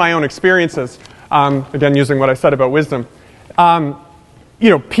 just from my own experiences, again, using what I said about wisdom,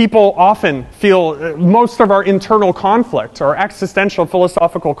 people often feel most of our internal conflict, or existential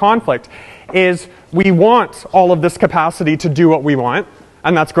philosophical conflict, is we want all of this capacity to do what we want,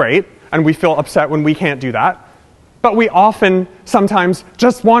 and that's great, and we feel upset when we can't do that. But we often, sometimes,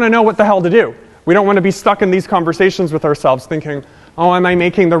 just want to know what the hell to do. We don't want to be stuck in these conversations with ourselves thinking, oh, am I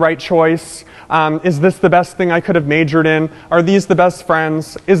making the right choice? Is this the best thing I could have majored in? Are these the best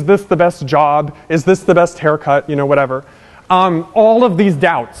friends? Is this the best job? Is this the best haircut? Whatever. All of these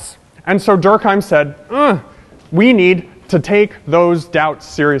doubts. And so Durkheim said, we need to take those doubts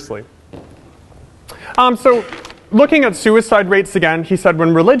seriously. So looking at suicide rates again, he said when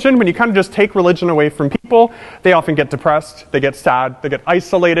you kind of just take religion away from people, they often get depressed, they get sad, they get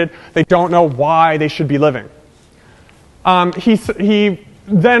isolated, they don't know why they should be living. He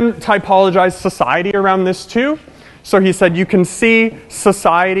then typologized society around this too. So he said you can see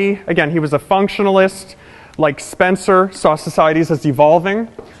society, again, he was a functionalist, like Spencer saw societies as evolving.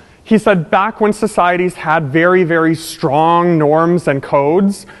 He said back when societies had very, very strong norms and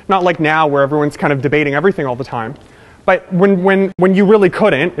codes, not like now where everyone's kind of debating everything all the time, but when you really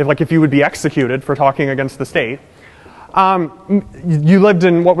couldn't, if you would be executed for talking against the state, you lived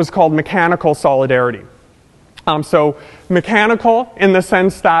in what was called mechanical solidarity. So mechanical in the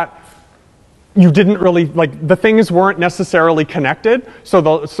sense that you didn't really, the things weren't necessarily connected,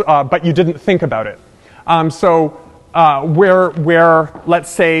 but you didn't think about it. Where let's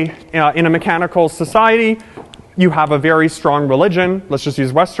say in a mechanical society, you have a very strong religion. Let's just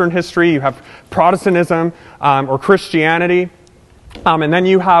use Western history. You have Protestantism or Christianity. And then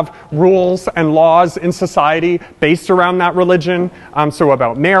you have rules and laws in society based around that religion. So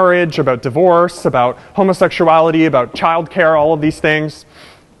about marriage, about divorce, about homosexuality, about childcare, all of these things.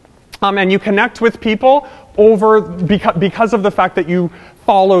 And you connect with people because of the fact that you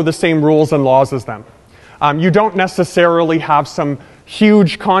follow the same rules and laws as them. You don't necessarily have some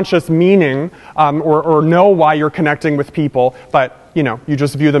huge conscious meaning or know why you're connecting with people, but you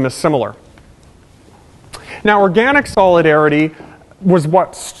just view them as similar. Now, organic solidarity was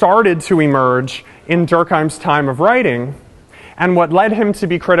what started to emerge in Durkheim's time of writing and what led him to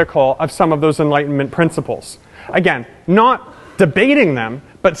be critical of some of those Enlightenment principles. Again, not debating them,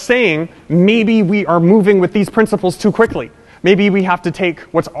 but saying maybe we are moving with these principles too quickly. Maybe we have to take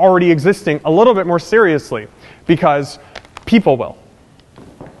what's already existing a little bit more seriously because people will.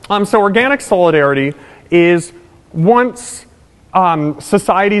 So organic solidarity is once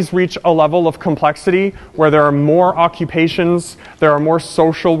societies reach a level of complexity where there are more occupations, there are more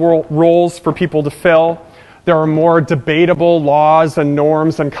social roles for people to fill, there are more debatable laws and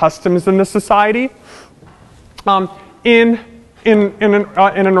norms and customs in the society. In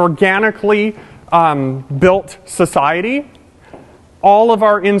an organically built society, all of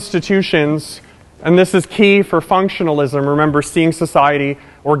our institutions, and this is key for functionalism, remember seeing society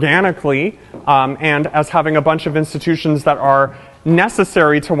organically and as having a bunch of institutions that are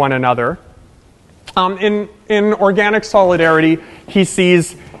necessary to one another. In organic solidarity, he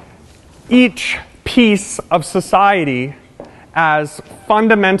sees each piece of society as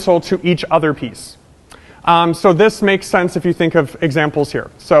fundamental to each other piece. So this makes sense if you think of examples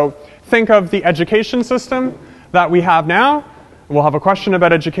here. So think of the education system that we have now. We'll have a question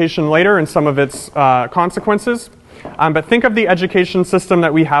about education later and some of its consequences. But think of the education system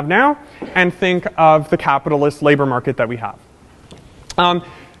that we have now and think of the capitalist labor market that we have.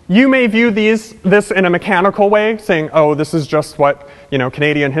 You may view this in a mechanical way, saying, oh, this is just what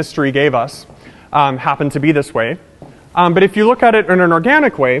Canadian history gave us, happened to be this way. But if you look at it in an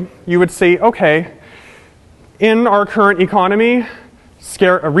organic way, you would say, okay, in our current economy,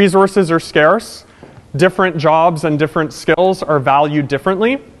 resources are scarce, different jobs and different skills are valued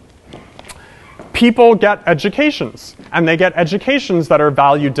differently. People get educations, and they get educations that are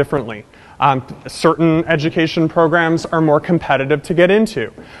valued differently. Certain education programs are more competitive to get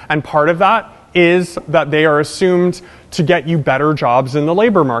into, and part of that is that they are assumed to get you better jobs in the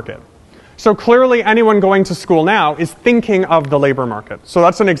labor market. So clearly anyone going to school now is thinking of the labor market. So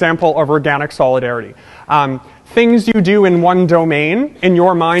that's an example of organic solidarity. Things you do in one domain in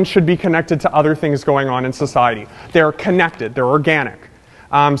your mind should be connected to other things going on in society. They're connected, they're organic.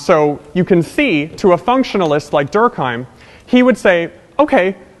 So you can see, to a functionalist like Durkheim, he would say,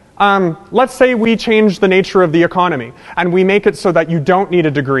 okay, let's say we change the nature of the economy and we make it so that you don't need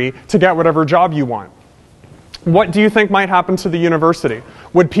a degree to get whatever job you want. What do you think might happen to the university?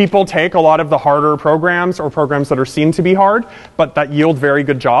 Would people take a lot of the harder programs or programs that are seen to be hard but that yield very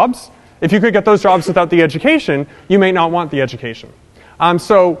good jobs? If you could get those jobs without the education, you may not want the education.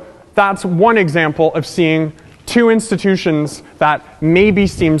 So that's one example of seeing two institutions that maybe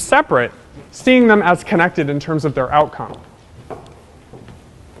seem separate, seeing them as connected in terms of their outcome.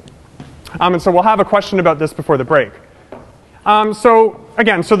 And so we'll have a question about this before the break. So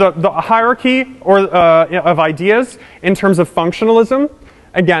again, the hierarchy of ideas in terms of functionalism,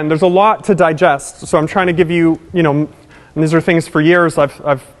 again, there's a lot to digest. So I'm trying to give you, and these are things for years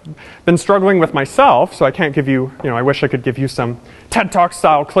I've been struggling with myself, so I can't give you, I wish I could give you some TED Talk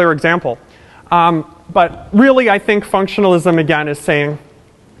style clear example. But really I think functionalism again is saying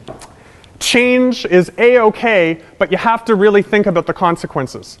change is A-okay, but you have to really think about the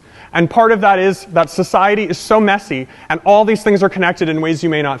consequences. And part of that is that society is so messy and all these things are connected in ways you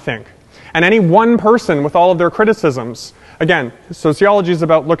may not think. And any one person with all of their criticisms, again, sociology is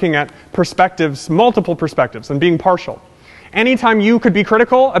about looking at perspectives, multiple perspectives, and being partial. Anytime you could be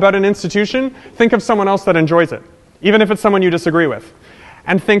critical about an institution, think of someone else that enjoys it, even if it's someone you disagree with.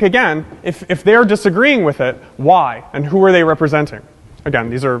 And think again, if they're disagreeing with it, why? And who are they representing? Again,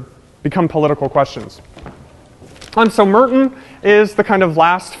 these become political questions. So Merton is the kind of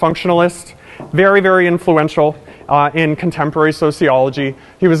last functionalist, very, very influential in contemporary sociology.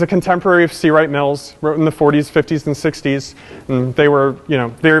 He was a contemporary of C. Wright Mills, wrote in the 40s, 50s, and 60s. And they were,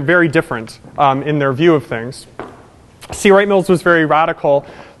 they're very different in their view of things. C. Wright Mills was very radical,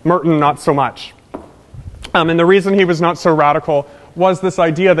 Merton not so much. And the reason he was not so radical was this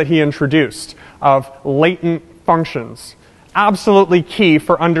idea that he introduced of latent functions, absolutely key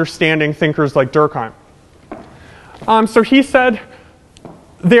for understanding thinkers like Durkheim. So he said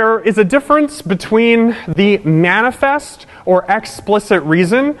there is a difference between the manifest or explicit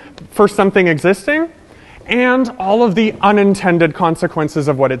reason for something existing and all of the unintended consequences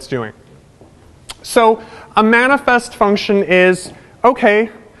of what it's doing. So a manifest function is, okay,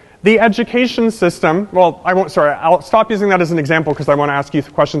 the education system, well, I'll stop using that as an example because I want to ask you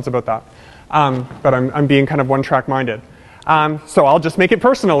questions about that. But I'm being kind of one-track minded. So I'll just make it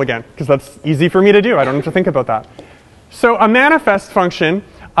personal again because that's easy for me to do. I don't have to think about that. So a manifest function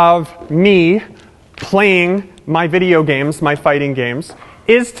of me playing my video games, my fighting games,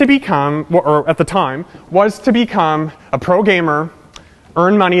 is to become, or at the time, was to become a pro gamer,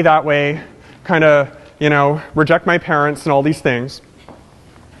 earn money that way, kind of, reject my parents and all these things.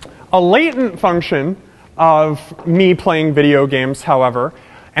 A latent function of me playing video games, however,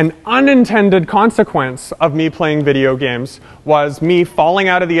 an unintended consequence of me playing video games was me falling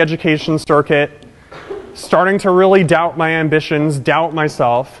out of the education circuit, starting to really doubt my ambitions, doubt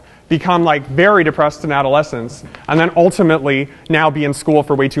myself, become very depressed in adolescence, and then ultimately now be in school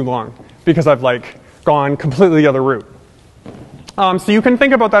for way too long because I've gone completely the other route. So you can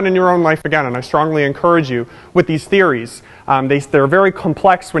think about that in your own life again, and I strongly encourage you with these theories. They're very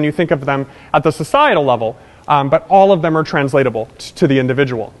complex when you think of them at the societal level, but all of them are translatable to the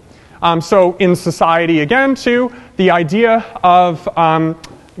individual. So in society again too, the idea of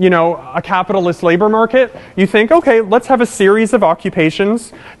a capitalist labor market, you think, okay, let's have a series of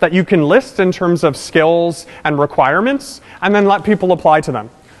occupations that you can list in terms of skills and requirements, and then let people apply to them.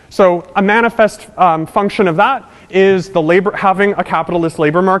 So a manifest function of that is having a capitalist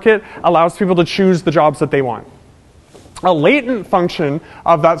labor market allows people to choose the jobs that they want. A latent function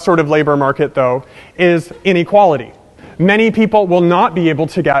of that sort of labor market, though, is inequality. many people will not be able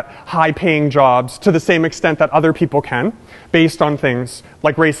to get high-paying jobs to the same extent that other people can, based on things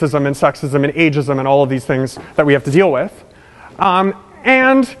like racism and sexism and ageism and all of these things that we have to deal with.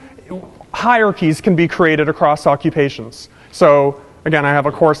 And hierarchies can be created across occupations. So again, I have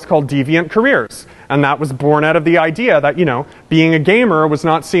a course called Deviant Careers, and that was born out of the idea that, you know, being a gamer was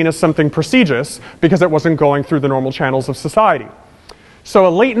not seen as something prestigious because it wasn't going through the normal channels of society. So a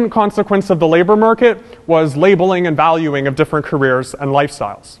latent consequence of the labor market was labeling and valuing of different careers and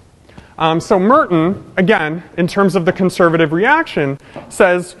lifestyles. So Merton, again, in terms of the conservative reaction,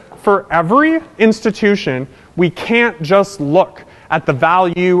 says for every institution, we can't just look at the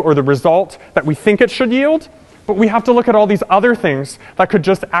value or the result that we think it should yield, but we have to look at all these other things that could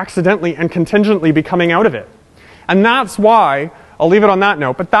just accidentally and contingently be coming out of it. And that's why, I'll leave it on that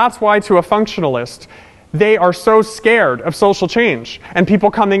note, but that's why to a functionalist, they are so scared of social change and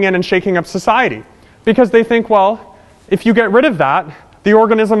people coming in and shaking up society. Because they think, well, if you get rid of that, the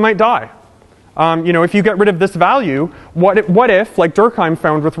organism might die. You know, if you get rid of this value, what if, like Durkheim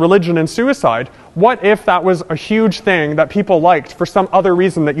found with religion and suicide, what if that was a huge thing that people liked for some other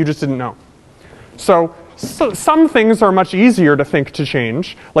reason that you just didn't know? So some things are much easier to think to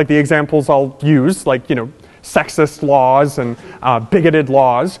change, like the examples I'll use, like, you know, sexist laws and bigoted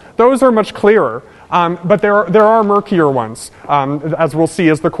laws. Those are much clearer. But there are murkier ones, as we'll see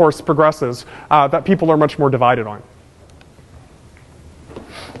as the course progresses, that people are much more divided on.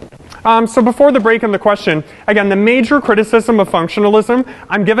 So before the break and the question, again, the major criticism of functionalism,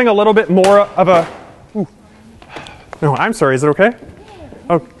 I'm giving a little bit more of a... Ooh. No, I'm sorry, is it okay?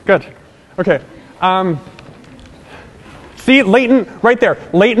 Oh, good. Okay. See, latent, right there,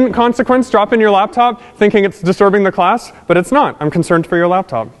 latent consequence, drop in your laptop, thinking it's disturbing the class, but it's not. I'm concerned for your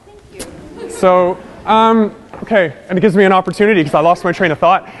laptop. So, okay, and it gives me an opportunity because I lost my train of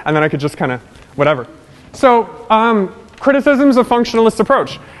thought, and then I could just kind of, whatever. So, criticisms of functionalist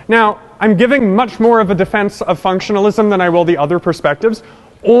approach. Now, I'm giving much more of a defense of functionalism than I will the other perspectives,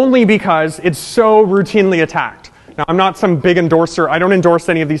 only because it's so routinely attacked. Now, I'm not some big endorser, I don't endorse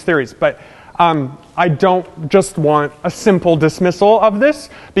any of these theories, but I don't just want a simple dismissal of this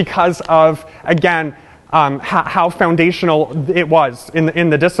because of, again, how foundational it was in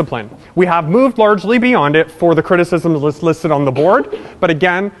the discipline. We have moved largely beyond it for the criticisms listed on the board, but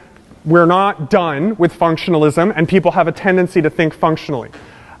again, we're not done with functionalism, and people have a tendency to think functionally,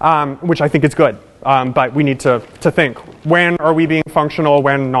 which I think is good, but we need to think. When are we being functional,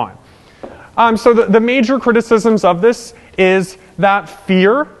 when not? So the major criticisms of this is that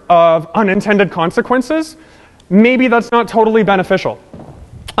fear of unintended consequences, maybe that's not totally beneficial.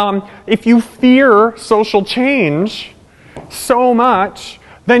 If you fear social change so much,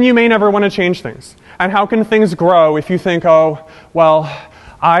 then you may never want to change things. And how can things grow if you think, oh, well,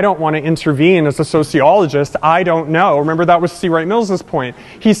 I don't want to intervene as a sociologist, I don't know. Remember, that was C. Wright Mills's point.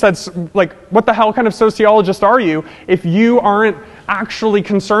 He said, like, what the hell kind of sociologist are you if you aren't actually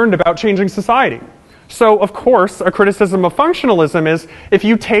concerned about changing society? So, of course, a criticism of functionalism is if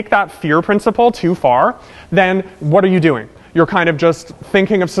you take that fear principle too far, then what are you doing? You're kind of just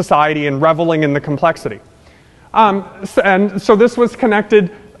thinking of society and reveling in the complexity. And so this was connected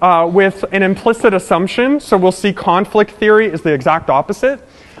with an implicit assumption. So we'll see conflict theory is the exact opposite.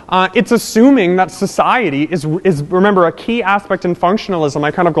 It's assuming that society is, remember, a key aspect in functionalism.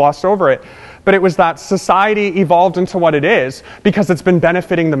 I kind of glossed over it. But it was that society evolved into what it is because it's been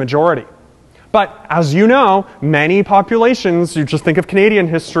benefiting the majority. But as you know, many populations, you just think of Canadian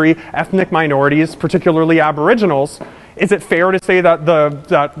history, ethnic minorities, particularly Aboriginals, is it fair to say that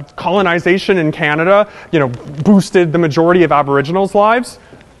that colonization in Canada, you know, boosted the majority of Aboriginals' lives?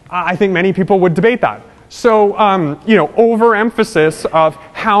 I think many people would debate that. So, you know, overemphasis of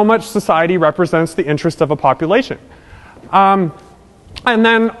how much society represents the interest of a population. And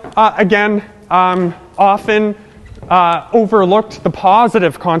then, again, often overlooked the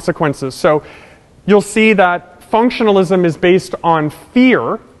positive consequences. So you'll see that functionalism is based on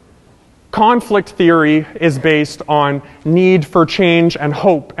fear. Conflict theory is based on need for change and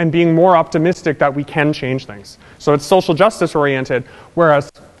hope and being more optimistic that we can change things. So it's social justice oriented, whereas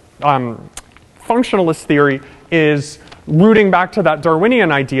functionalist theory is rooting back to that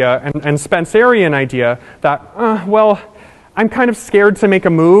Darwinian idea and Spencerian idea that, well, I'm kind of scared to make a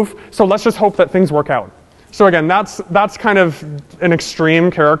move, so let's just hope that things work out. So again, that's kind of an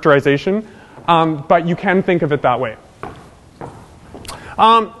extreme characterization, but you can think of it that way.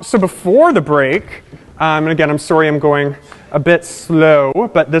 So before the break, and again, I'm sorry I'm going a bit slow,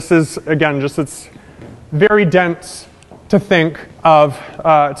 but this is, again, just it's very dense to think of,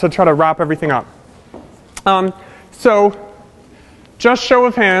 to try to wrap everything up. So just show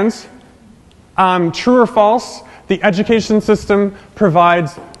of hands, true or false, the education system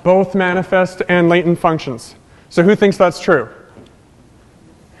provides both manifest and latent functions. So who thinks that's true?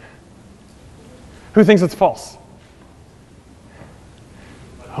 Who thinks it's false?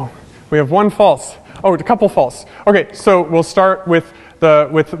 Oh, we have one false. Oh, a couple false. Okay, so we'll start with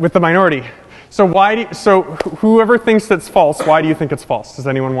the minority. So whoever thinks it's false, why do you think it's false? Does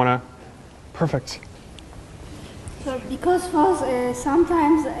anyone want to? Perfect. So because false,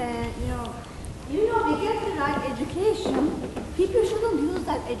 sometimes even though we get the right education, people shouldn't use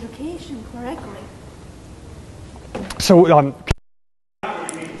that education correctly. So for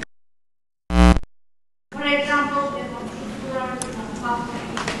example, if you learn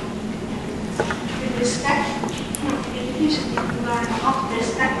with respect, education, you learn how to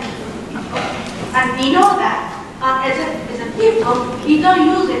respect people, and we know that as a people, we don't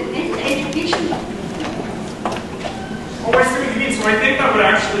use it in the education. Oh, I see what you mean. So I think that would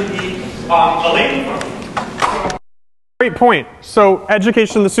actually be a latent function. Great point. So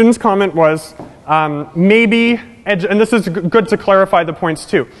education, the student's comment was maybe, and this is good to clarify the points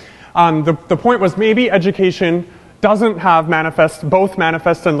too. The point was maybe education doesn't have both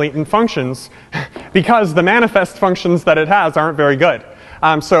manifest and latent functions because the manifest functions that it has aren't very good.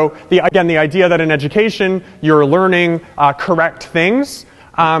 So again, the idea that in education you're learning correct things,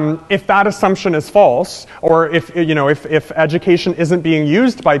 if that assumption is false, or if education isn't being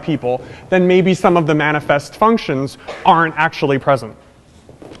used by people, then maybe some of the manifest functions aren't actually present.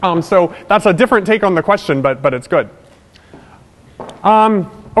 So that's a different take on the question, but it's good.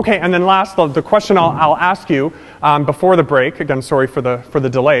 Okay, and then last, the question I'll ask you before the break. Again, sorry for the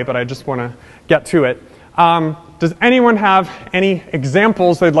delay, but I just want to get to it. Does anyone have any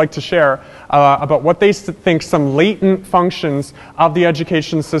examples they'd like to share about what they think some latent functions of the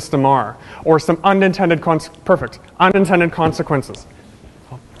education system are, or some unintended consequences?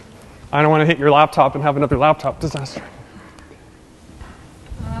 I don't want to hit your laptop and have another laptop disaster.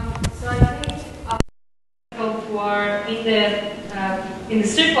 So I think people who are in the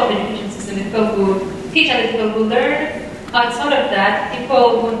strict of education system, the people who teach and the people who learn, outside of that,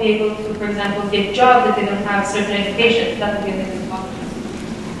 people won't be able to, for example, get jobs if they don't have certain education. That would be a negative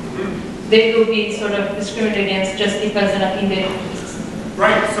function. They will be sort of discriminated against just because they're not in the education system.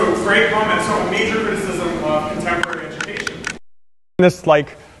 Right, so great comment. So a major criticism of contemporary education. This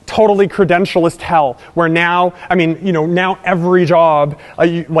totally credentialist hell, where now, now every job,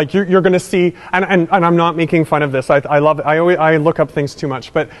 you're going to see, and I'm not making fun of this. I love it. I look up things too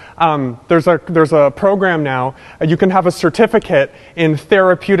much, but there's a program now. You can have a certificate in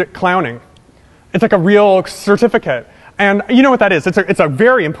therapeutic clowning. It's like a real certificate. And you know what that is? It's a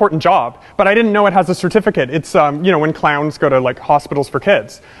very important job, but I didn't know it has a certificate. It's when clowns go to hospitals for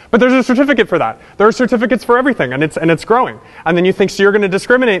kids. But there's a certificate for that. There are certificates for everything, and it's growing. And then you think, so you're going to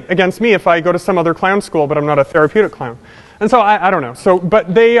discriminate against me if I go to some other clown school, but I'm not a therapeutic clown. And so I don't know. So,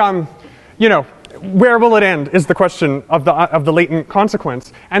 but they, where will it end is the question of the latent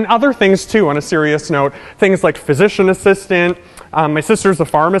consequence. And other things too, on a serious note, things like physician assistant. My sister's a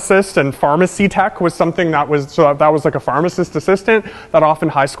pharmacist, and pharmacy tech was something that was like a pharmacist assistant that often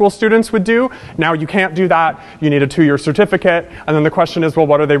high school students would do. Now you can't do that. You need a 2-year certificate. And then the question is, well,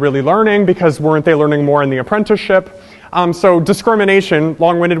 what are they really learning? Because weren't they learning more in the apprenticeship? So discrimination,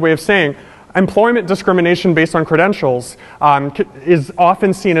 long-winded way of saying, employment discrimination based on credentials is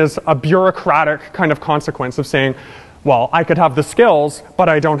often seen as a bureaucratic kind of consequence of saying, well, I could have the skills, but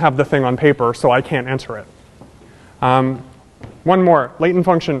I don't have the thing on paper, so I can't enter it. One more, latent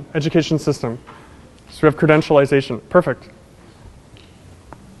function, education system. So we have credentialization. Perfect.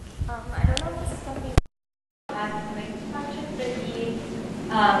 I don't know what's talking about latent function,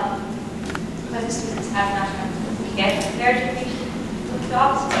 but the students have not get their education with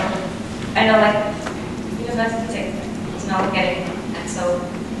jobs. So I know university is not getting it. And so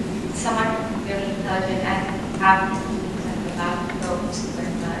someone really intelligent and have about those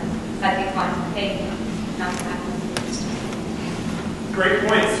but they can't pay not to have. Great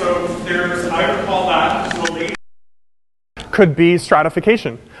point. So I would call that could be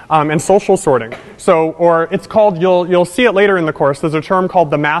stratification and social sorting. So, or it's called, you'll see it later in the course, there's a term called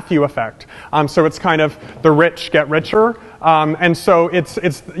the Matthew effect. So it's kind of the rich get richer. And so it's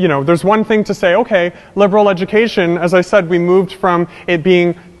there's one thing to say, okay, liberal education, as I said, we moved from it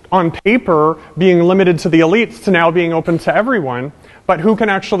being on paper, being limited to the elites, to now being open to everyone. But who can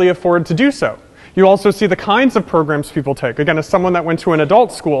actually afford to do so? You also see the kinds of programs people take. Again, as someone that went to an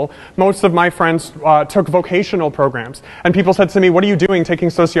adult school, most of my friends took vocational programs. And people said to me, what are you doing taking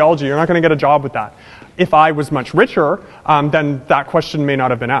sociology? You're not going to get a job with that. If I was much richer, then that question may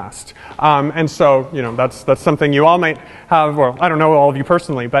not have been asked. And so, you know, that's something you all might have, well, I don't know all of you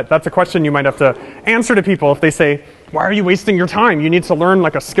personally, but that's a question you might have to answer to people if they say, why are you wasting your time? You need to learn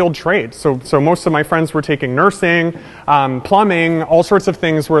like a skilled trade. So most of my friends were taking nursing, plumbing, all sorts of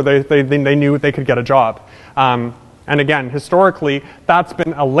things where they knew they could get a job. And again, historically, that's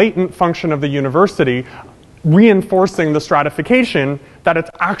been a latent function of the university, reinforcing the stratification that it's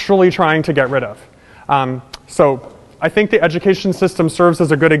actually trying to get rid of. So I think the education system serves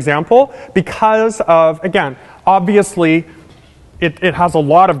as a good example because of, again, obviously it has a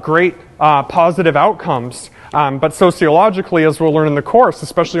lot of great positive outcomes, but sociologically, as we'll learn in the course,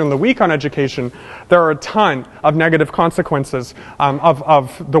 especially on the week on education, there are a ton of negative consequences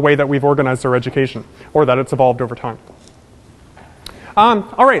of the way that we've organized our education, or that it's evolved over time.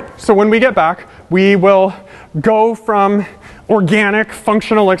 All right, so when we get back, we will go from organic,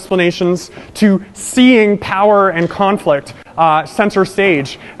 functional explanations to seeing power and conflict center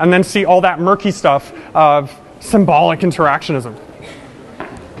stage, and then see all that murky stuff of symbolic interactionism.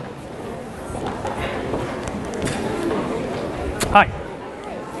 Hi.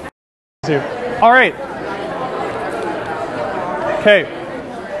 All right. Okay.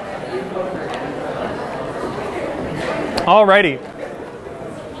 All righty.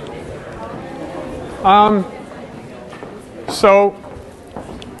 So,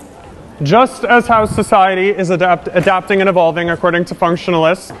 just as how society is adapting and evolving according to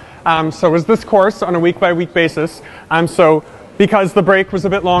functionalists, so is this course on a week-by-week basis. So, because the break was a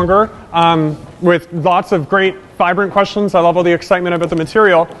bit longer, with lots of great, vibrant questions, I love all the excitement about the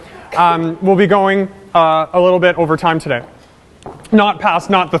material, we'll be going a little bit over time today. Not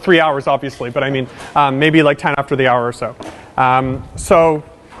the 3 hours, obviously, but I mean, maybe like 10 after the hour or so. So,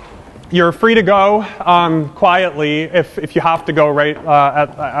 you're free to go quietly if you have to go right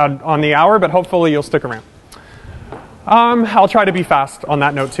on the hour, but hopefully you'll stick around. I'll try to be fast on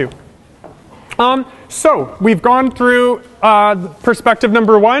that note too. So we've gone through perspective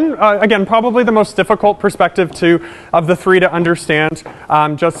number one. Again, probably the most difficult perspective of the three to understand. I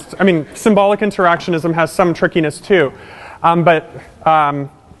mean, symbolic interactionism has some trickiness too. I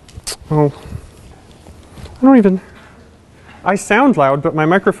sound loud, but my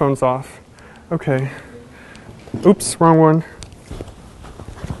microphone's off. Okay. Oops, wrong one.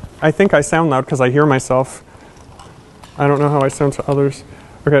 I think I sound loud because I hear myself. I don't know how I sound to others.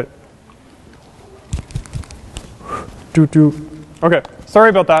 Okay. Okay, sorry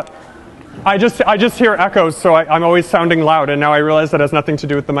about that. I just hear echoes, so I'm always sounding loud, and now I realize that has nothing to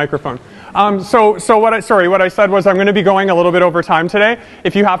do with the microphone. So what I said was I'm going to be going a little bit over time today.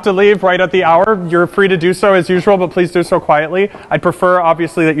 If you have to leave right at the hour, you're free to do so as usual, but please do so quietly. I'd prefer,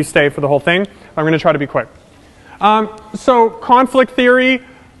 obviously, that you stay for the whole thing. I'm going to try to be quick. So conflict theory,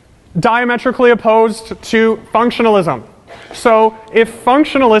 diametrically opposed to functionalism. So if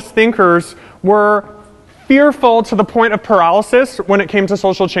functionalist thinkers were fearful to the point of paralysis when it came to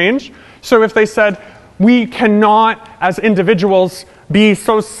social change. So if they said, we cannot, as individuals, be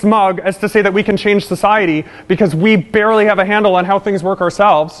so smug as to say that we can change society because we barely have a handle on how things work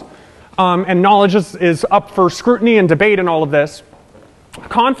ourselves, and knowledge is up for scrutiny and debate and all of this.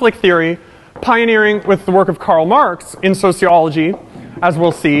 Conflict theory, pioneering with the work of Karl Marx in sociology, as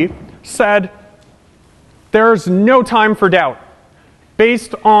we'll see, said, there's no time for doubt.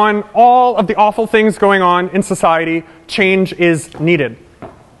 Based on all of the awful things going on in society, change is needed.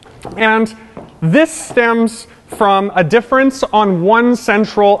 And this stems from a difference on one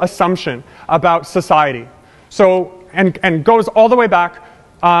central assumption about society. So, and goes all the way back,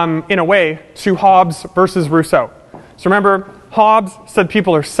 in a way, to Hobbes versus Rousseau. So remember, Hobbes said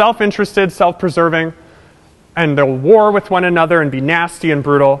people are self-interested, self-preserving, and they'll war with one another and be nasty and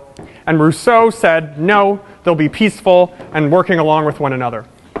brutal. And Rousseau said, no, they'll be peaceful and working along with one another.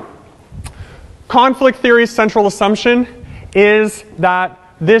 Conflict theory's central assumption is that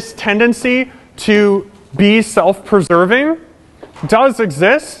this tendency to be self-preserving does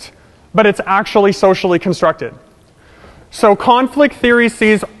exist, but it's actually socially constructed. So conflict theory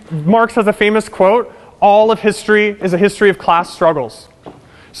sees, Marx has a famous quote, all of history is a history of class struggles.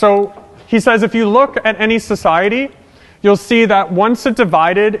 So he says if you look at any society, you'll see that once it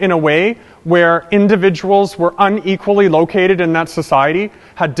divided in a way where individuals were unequally located in that society,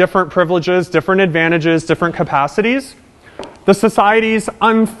 had different privileges, different advantages, different capacities, the societies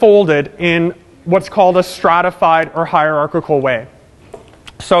unfolded in what's called a stratified or hierarchical way.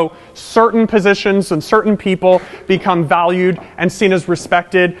 So certain positions and certain people become valued and seen as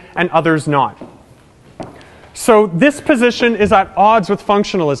respected and others not. So this position is at odds with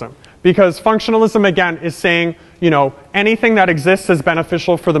functionalism, because functionalism, again, is saying, anything that exists is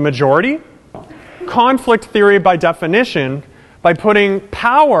beneficial for the majority. Conflict theory, by definition, by putting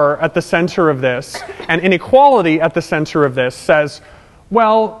power at the center of this and inequality at the center of this, says,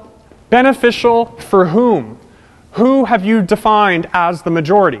 well, beneficial for whom? Who have you defined as the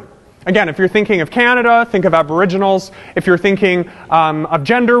majority? Again, if you're thinking of Canada, think of Aboriginals. If you're thinking of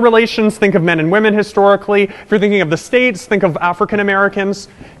gender relations, think of men and women historically. If you're thinking of the States, think of African Americans.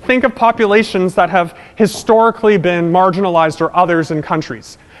 Think of populations that have historically been marginalized or others in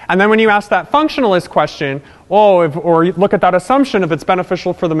countries. And then when you ask that functionalist question, or you look at that assumption if it's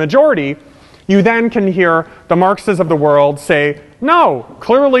beneficial for the majority, you then can hear the Marxists of the world say, no,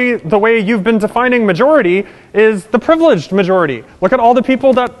 clearly the way you've been defining majority is the privileged majority. Look at all the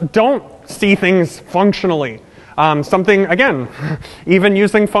people that don't see things functionally. Something, again, even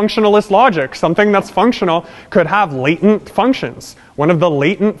using functionalist logic, something that's functional could have latent functions. One of the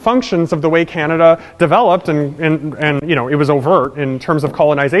latent functions of the way Canada developed, and it was overt in terms of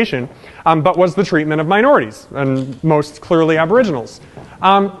colonization, but was the treatment of minorities, and most clearly Aboriginals.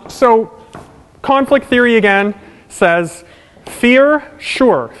 So conflict theory, again, says fear,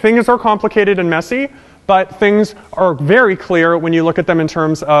 sure, things are complicated and messy, but things are very clear when you look at them in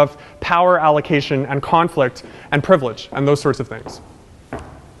terms of power allocation and conflict and privilege and those sorts of things.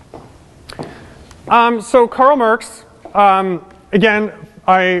 So Karl Marx, again,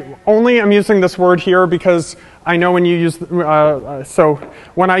 I only am using this word here because I know when you use, so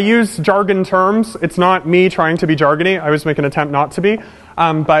when I use jargon terms, it's not me trying to be jargony. I always make an attempt not to be,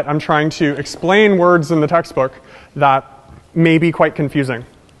 but I'm trying to explain words in the textbook that may be quite confusing.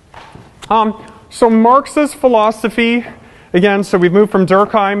 So Marx's philosophy, again, so we've moved from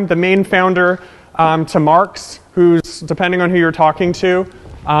Durkheim, the main founder, to Marx, who's, depending on who you're talking to,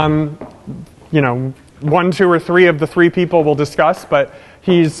 1, 2, or 3 of the 3 people we'll discuss, but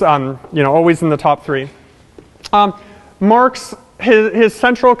he's always in the top 3. Marx, his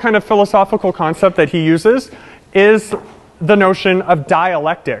central kind of philosophical concept that he uses is the notion of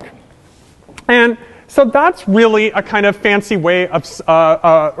dialectic. And so that's really a kind of fancy way of,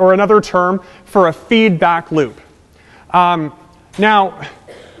 or another term for a feedback loop. Now,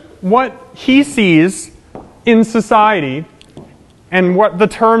 what he sees in society and what the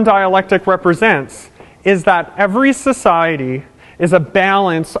term dialectic represents is that every society is a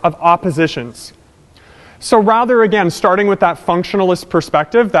balance of oppositions. So rather, again, starting with that functionalist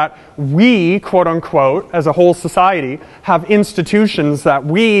perspective that we, quote unquote, as a whole society, have institutions that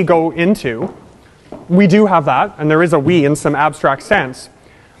we go into, we do have that, and there is a we in some abstract sense.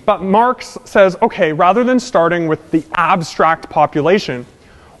 But Marx says, okay, rather than starting with the abstract population,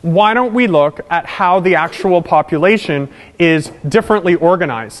 why don't we look at how the actual population is differently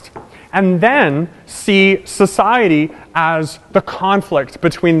organized? And then see society as the conflict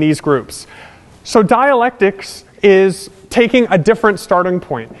between these groups. So dialectics is taking a different starting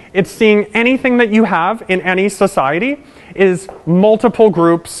point. It's seeing anything that you have in any society is multiple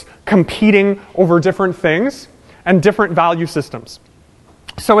groups competing over different things and different value systems.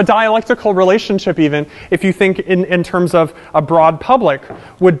 So a dialectical relationship, even, if you think in terms of a broad public,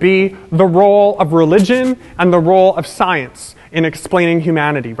 would be the role of religion and the role of science in explaining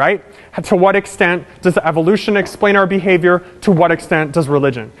humanity, right? To what extent does evolution explain our behavior? To what extent does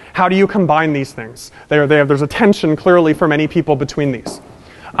religion? How do you combine these things? There's a tension, clearly, for many people between these.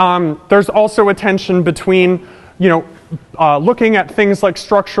 There's also a tension between, looking at things like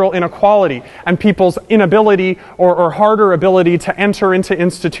structural inequality and people's inability or harder ability to enter into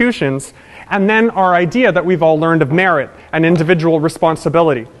institutions, and then our idea that we've all learned of merit and individual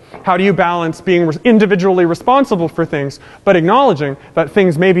responsibility. How do you balance being individually responsible for things, but acknowledging that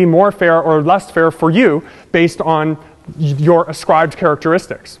things may be more fair or less fair for you based on your ascribed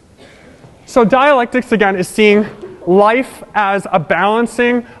characteristics? So dialectics, again, is seeing life as a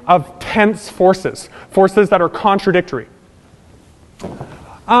balancing of tense forces, forces that are contradictory.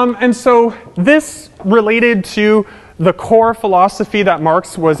 And so this related to the core philosophy that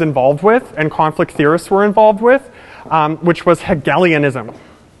Marx was involved with and conflict theorists were involved with, which was Hegelianism.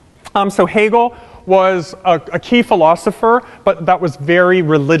 So Hegel was a key philosopher, but that was very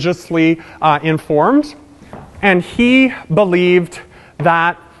religiously informed. And he believed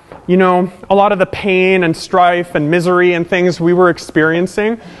that, a lot of the pain and strife and misery and things we were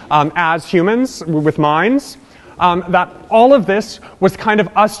experiencing as humans with minds, that all of this was kind of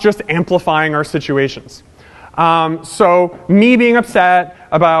us just amplifying our situations. So me being upset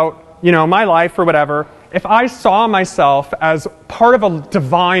about, my life or whatever, if I saw myself as part of a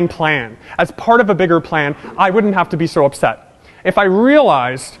divine plan, as part of a bigger plan, I wouldn't have to be so upset. If I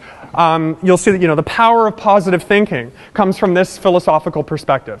realized you'll see that, the power of positive thinking comes from this philosophical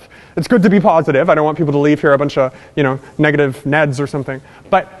perspective. It's good to be positive. I don't want people to leave here a bunch of, negative Neds or something.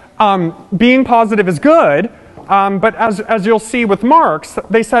 But being positive is good. But as you'll see with Marx,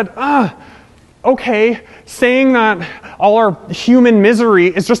 they said, okay, saying that all our human misery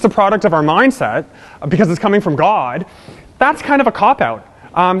is just a product of our mindset because it's coming from God, that's kind of a cop-out.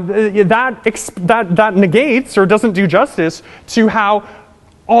 That negates or doesn't do justice to how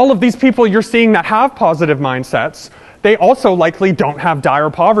all of these people you're seeing that have positive mindsets, they also likely don't have dire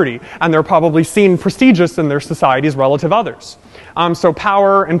poverty, and they're probably seen prestigious in their societies relative others. So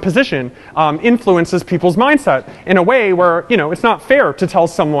power and position influences people's mindset in a way where, it's not fair to tell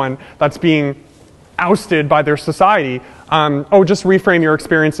someone that's being ousted by their society, oh, just reframe your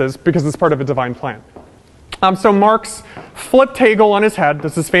experiences because it's part of a divine plan. So Marx flipped Hegel on his head.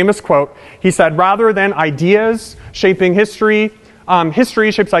 This is a famous quote. He said, rather than ideas shaping history,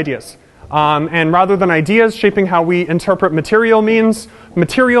 history shapes ideas. And rather than ideas shaping how we interpret material means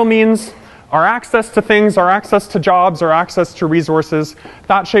our access to things, our access to jobs, our access to resources,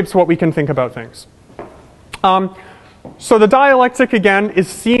 that shapes what we can think about things. So the dialectic, again, is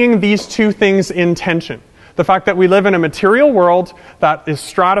seeing these two things in tension. The fact that we live in a material world that is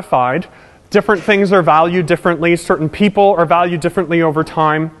stratified, different things are valued differently, certain people are valued differently over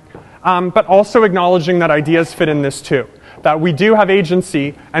time, but also acknowledging that ideas fit in this too. That we do have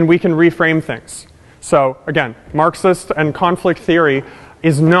agency and we can reframe things. So again, Marxist and conflict theory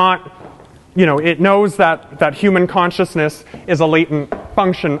is not, it knows that human consciousness is a latent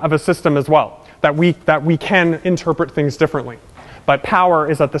function of a system as well. That we can interpret things differently. But power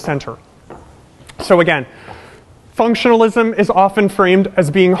is at the center. So again, functionalism is often framed as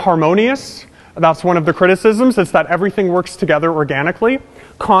being harmonious. That's one of the criticisms. It's that everything works together organically.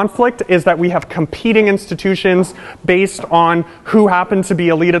 Conflict is that we have competing institutions based on who happened to be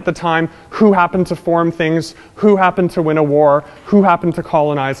elite at the time, who happened to form things, who happened to win a war, who happened to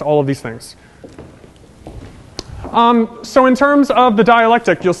colonize, all of these things. So in terms of the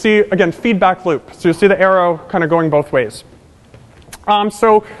dialectic, you'll see, again, feedback loop. So you'll see the arrow kind of going both ways.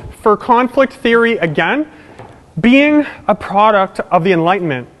 So for conflict theory, again, being a product of the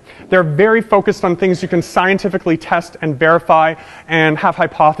Enlightenment, they're very focused on things you can scientifically test and verify and have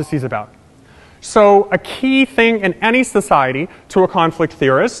hypotheses about. So a key thing in any society to a conflict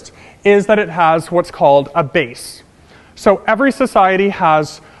theorist is that it has what's called a base. So every society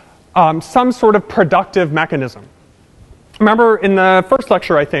has some sort of productive mechanism. Remember in the first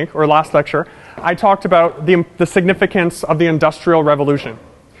lecture, I think, or last lecture, I talked about the significance of the Industrial Revolution.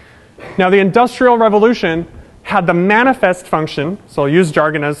 Now the Industrial Revolution had the manifest function, so I'll use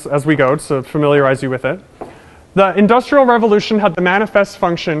jargon as we go to familiarize you with it. The Industrial Revolution had the manifest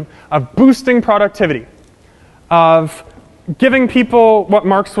function of boosting productivity, of giving people what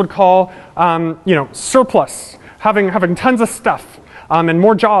Marx would call, surplus, having tons of stuff, and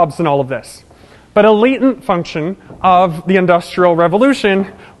more jobs and all of this. But a latent function of the Industrial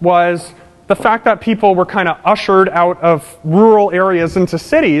Revolution was the fact that people were kind of ushered out of rural areas into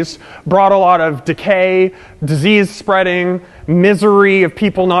cities brought a lot of decay, disease spreading, misery of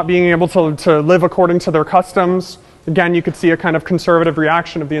people not being able to live according to their customs. Again, you could see a kind of conservative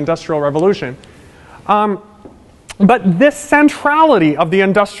reaction of the Industrial Revolution. But this centrality of the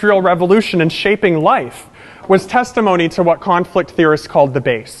Industrial Revolution in shaping life was testimony to what conflict theorists called the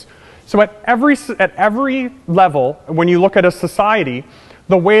base. So at every level, when you look at a society,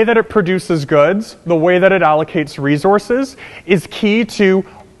 the way that it produces goods, the way that it allocates resources, is key to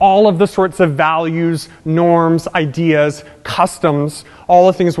all of the sorts of values, norms, ideas, customs, all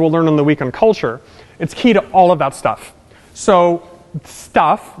the things we'll learn in the week on culture. It's key to all of that stuff. So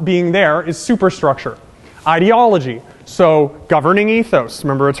stuff being there is superstructure. Ideology, so governing ethos,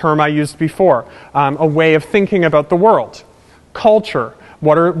 remember a term I used before, a way of thinking about the world. Culture,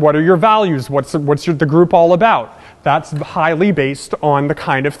 what are your values? What's the group all about? That's highly based on the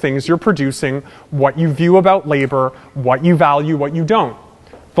kind of things you're producing, what you view about labor, what you value, what you don't.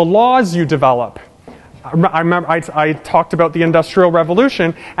 The laws you develop. I talked about the Industrial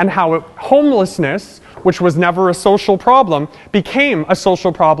Revolution and how homelessness, which was never a social problem, became a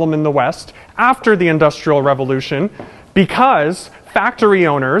social problem in the West after the Industrial Revolution because factory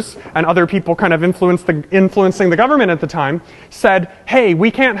owners and other people kind of influencing the government at the time said, hey,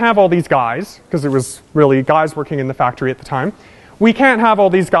 we can't have all these guys, because it was really guys working in the factory at the time, we can't have all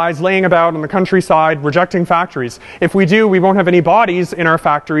these guys laying about in the countryside rejecting factories. If we do, we won't have any bodies in our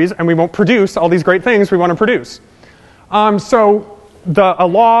factories and we won't produce all these great things we want to produce. So a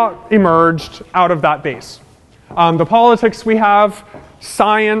law emerged out of that base. The politics we have,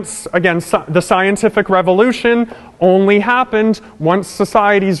 science, again, the scientific revolution only happened once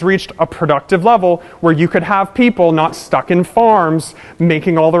societies reached a productive level where you could have people not stuck in farms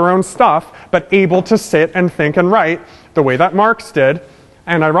making all their own stuff, but able to sit and think and write the way that Marx did.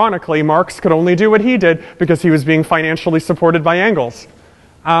 And ironically, Marx could only do what he did because he was being financially supported by Engels.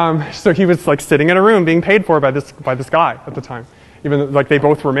 So he was like sitting in a room being paid for by this guy at the time. Even though, like, they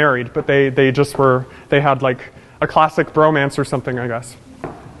both were married, but they had like a classic bromance or something, I guess.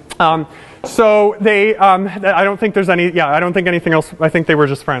 So they, I don't think there's any, I don't think anything else. I think they were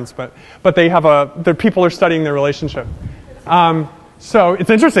just friends, but they have the people are studying their relationship. So it's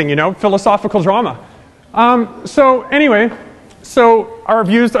interesting, you know, philosophical drama. So anyway, so our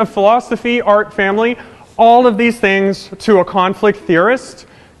views of philosophy, art, family, all of these things to a conflict theorist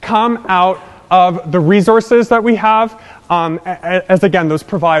come out of the resources that we have, as again, those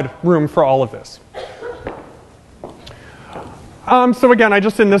provide room for all of this. So again,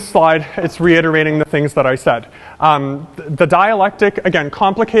 in this slide, it's reiterating the things that I said. The dialectic, again,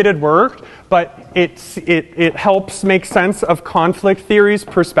 complicated word, but it helps make sense of conflict theory's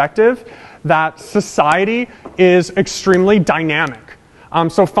perspective that society is extremely dynamic.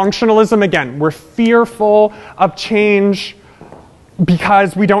 So functionalism, again, we're fearful of change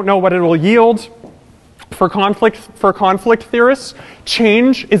because we don't know what it will yield. For conflict theorists,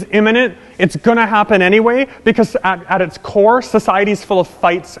 change is imminent. It's going to happen anyway because at its core, society is full of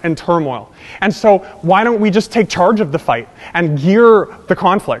fights and turmoil. And so why don't we just take charge of the fight and gear the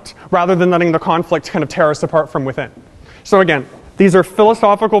conflict rather than letting the conflict kind of tear us apart from within? So again, these are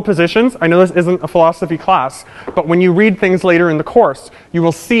philosophical positions. I know this isn't a philosophy class, but when you read things later in the course, you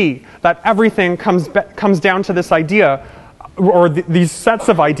will see that everything comes down to this idea, or these sets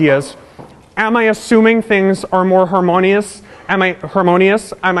of ideas. Am I assuming things are more harmonious? Am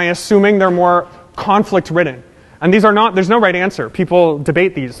I assuming they're more conflict-ridden? And these are not, there's no right answer. People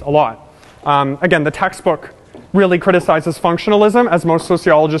debate these a lot. Again, the textbook really criticizes functionalism, as most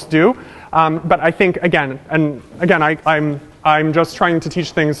sociologists do. But I think, I'm just trying to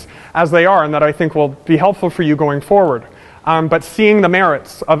teach things as they are and that I think will be helpful for you going forward. But seeing the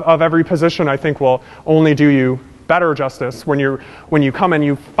merits of every position, I think, will only do you better justice when you come and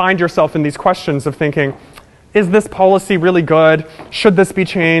you find yourself in these questions of thinking, is this policy really good? Should this be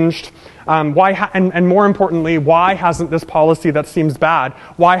changed? And more importantly, why hasn't this policy that seems bad,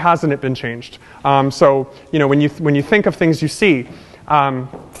 why hasn't it been changed? So, you know, when you think of things you see,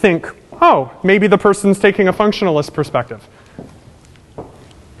 think, oh, maybe the person's taking a functionalist perspective.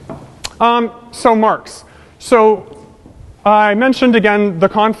 So Marx. So I mentioned again the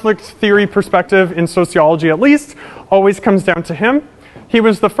conflict theory perspective in sociology, at least, always comes down to him. He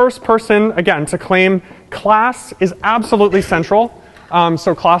was the first person, again, to claim class is absolutely central.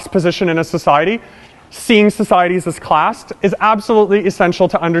 So class position in a society, seeing societies as classed, is absolutely essential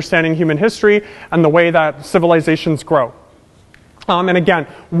to understanding human history and the way that civilizations grow. And again,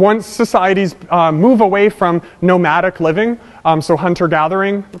 once societies move away from nomadic living, so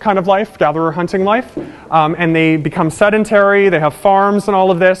hunter-gathering kind of life, gatherer-hunting life, and they become sedentary, they have farms and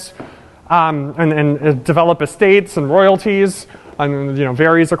all of this, and develop estates and royalties, and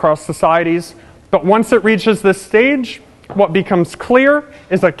varies across societies. But once it reaches this stage, what becomes clear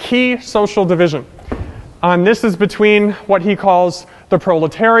is a key social division. This is between what he calls the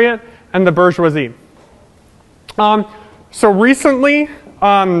proletariat and the bourgeoisie. So recently,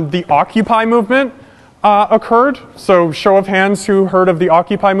 the Occupy movement occurred. So show of hands who heard of the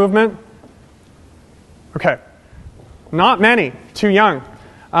Occupy movement? Okay. Not many. Too young.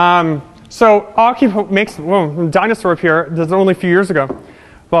 So Occupy makes, Dinosaur up here, this is only a few years ago.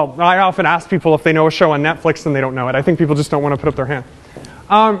 Well, I often ask people if they know a show on Netflix and they don't know it. I think people just don't want to put up their hand.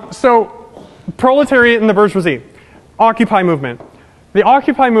 So proletariat and the bourgeoisie. Occupy movement. The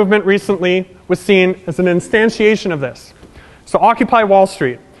Occupy movement recently was seen as an instantiation of this. So Occupy Wall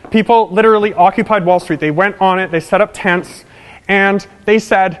Street. People literally occupied Wall Street. They went on it, they set up tents, and they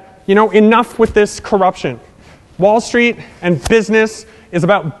said, enough with this corruption. Wall Street and business is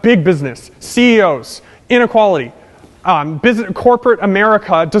about big business, CEOs, inequality. Corporate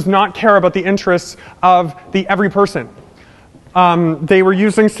America does not care about the interests of the every person. They were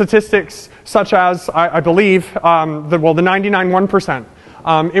using statistics such as, I believe, the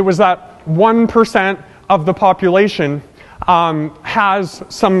 99.1%. It was that 1% of the population has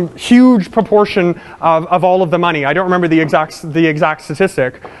some huge proportion of all of the money. I don't remember the exact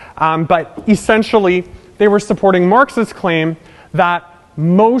statistic, but essentially they were supporting Marx's claim that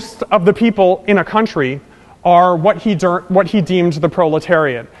most of the people in a country are what he deemed the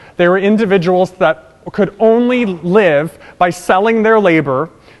proletariat. They were individuals that could only live by selling their labor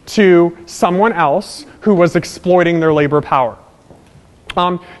to someone else who was exploiting their labor power.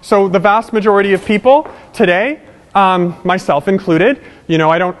 So the vast majority of people today, myself included, you know,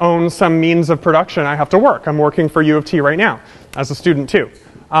 I don't own some means of production. I have to work. I'm working for U of T right now as a student too.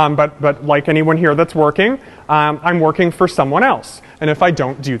 But like anyone here that's working, I'm working for someone else. And if I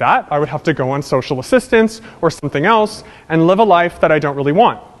don't do that, I would have to go on social assistance or something else and live a life that I don't really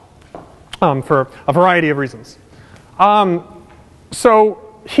want for a variety of reasons. So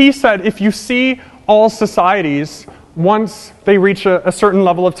he said, if you see all societies, once they reach a certain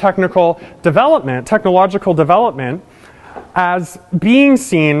level of technological development, as being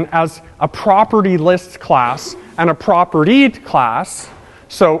seen as a property list class and a propertied class,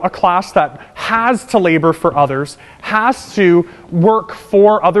 so a class that has to labor for others, has to work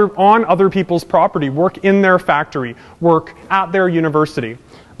on other people's property, work in their factory, work at their university,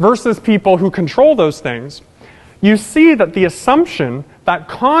 versus people who control those things, you see that the assumption that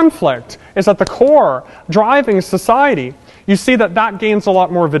conflict is at the core driving society, you see that that gains a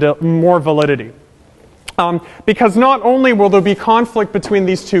lot more validity. Because not only will there be conflict between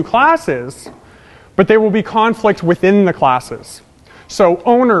these two classes, but there will be conflict within the classes. So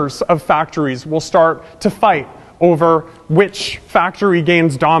owners of factories will start to fight over which factory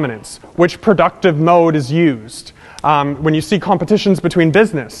gains dominance, which productive mode is used. When you see competitions between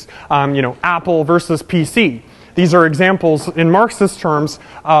business, you know, Apple versus PC, these are examples in Marxist terms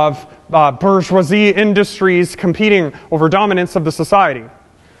of bourgeoisie industries competing over dominance of the society.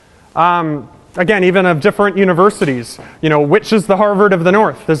 Again, even of different universities, you know, which is the Harvard of the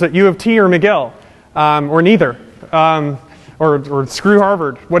North? Is it U of T or McGill? Or neither? Or screw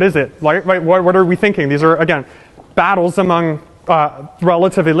Harvard? What is it? Like, what are we thinking? These are, again, battles among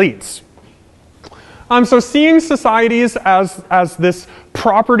relative elites. So seeing societies as this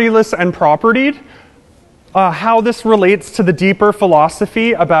propertyless and propertied, how this relates to the deeper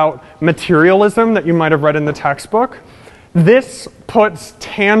philosophy about materialism that you might have read in the textbook, this puts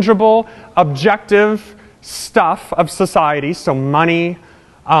tangible, objective stuff of society, so money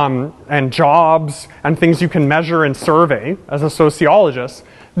and jobs and things you can measure and survey as a sociologist,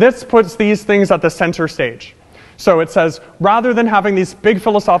 this puts these things at the center stage. So it says, rather than having these big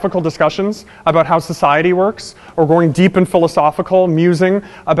philosophical discussions about how society works, or going deep in philosophical musing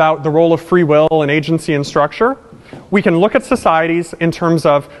about the role of free will and agency and structure, we can look at societies in terms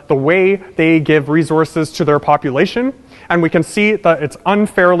of the way they give resources to their population, and we can see that it's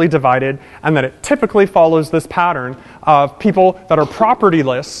unfairly divided and that it typically follows this pattern of people that are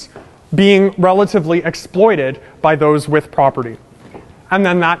propertyless being relatively exploited by those with property. And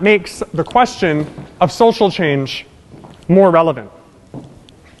then that makes the question of social change more relevant.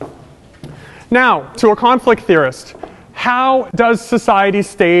 Now, to a conflict theorist, how does society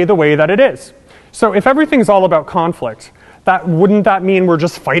stay the way that it is? So if everything's all about conflict, wouldn't that mean we're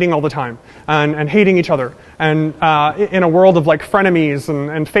just fighting all the time and hating each other and in a world of like frenemies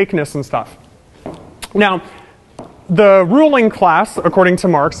and fakeness and stuff? Now, the ruling class, according to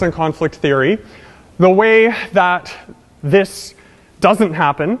Marx and conflict theory, the way that this doesn't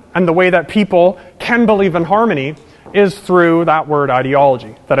happen and the way that people can believe in harmony is through that word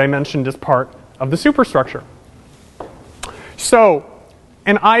ideology that I mentioned as part of the superstructure. So,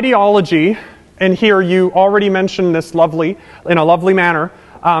 an ideology, and here you already mentioned this in a lovely manner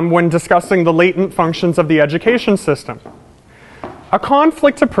when discussing the latent functions of the education system. A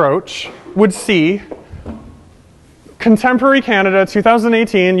conflict approach would see contemporary Canada,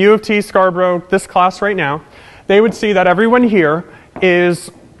 2018, U of T, Scarborough, this class right now, they would see that everyone here is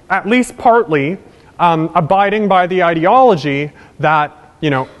at least partly abiding by the ideology that, you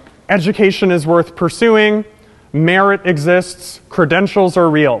know, education is worth pursuing, merit exists, credentials are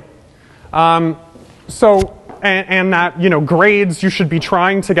real. And that, you know, grades, you should be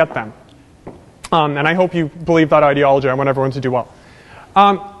trying to get them. And I hope you believe that ideology. I want everyone to do well.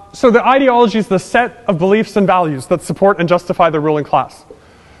 So the ideology is the set of beliefs and values that support and justify the ruling class.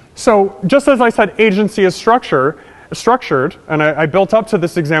 So just as I said, agency is structured, and I built up to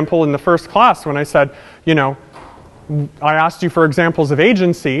this example in the first class when I said, you know, I asked you for examples of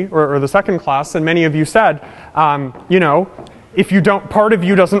agency, or the second class, and many of you said, you know, if part of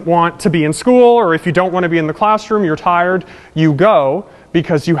you doesn't want to be in school, or if you don't want to be in the classroom, you're tired, you go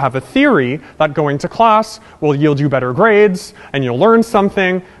because you have a theory that going to class will yield you better grades, and you'll learn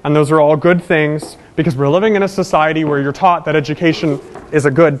something, and those are all good things, because we're living in a society where you're taught that education is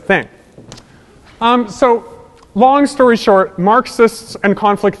a good thing. So, long story short, Marxists and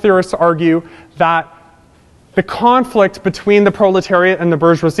conflict theorists argue that the conflict between the proletariat and the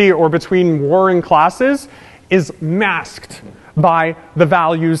bourgeoisie, or between warring classes, is masked by the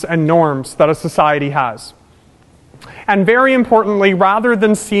values and norms that a society has. And very importantly, rather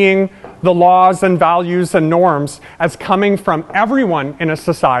than seeing the laws and values and norms as coming from everyone in a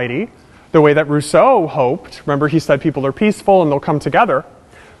society, the way that Rousseau hoped, remember he said people are peaceful and they'll come together,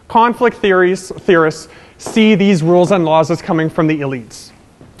 conflict theorists see these rules and laws as coming from the elites.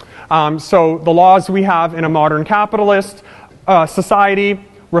 So the laws we have in a modern capitalist society,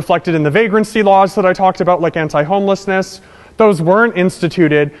 reflected in the vagrancy laws that I talked about, like anti-homelessness, those weren't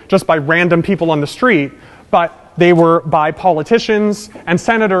instituted just by random people on the street, but they were by politicians and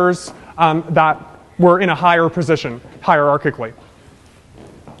senators that were in a higher position, hierarchically.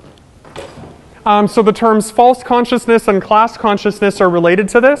 So the terms false consciousness and class consciousness are related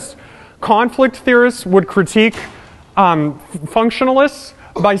to this. Conflict theorists would critique functionalists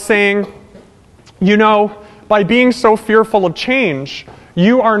by saying, you know, by being so fearful of change,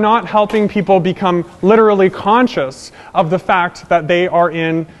 you are not helping people become literally conscious of the fact that they are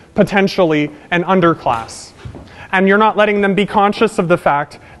in potentially an underclass. And you're not letting them be conscious of the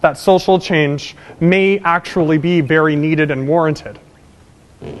fact that social change may actually be very needed and warranted.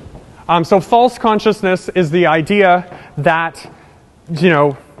 So false consciousness is the idea that, you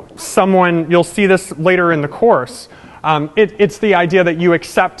know, someone, you'll see this later in the course, it's the idea that you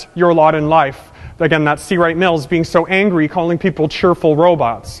accept your lot in life. Again, that's C. Wright Mills being so angry, calling people cheerful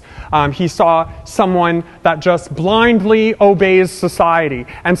robots. He saw someone that just blindly obeys society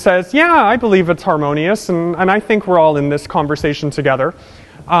and says, yeah, I believe it's harmonious, and I think we're all in this conversation together.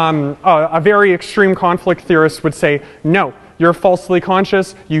 A very extreme conflict theorist would say, no, you're falsely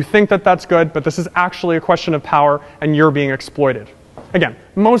conscious, you think that that's good, but this is actually a question of power, and you're being exploited. Again,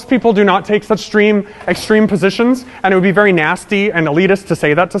 most people do not take such extreme positions, and it would be very nasty and elitist to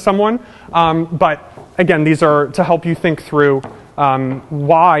say that to someone. But again, these are to help you think through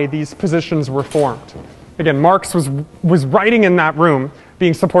why these positions were formed. Again, Marx was writing in that room,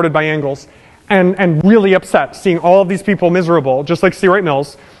 being supported by Engels, and really upset seeing all of these people miserable, just like C. Wright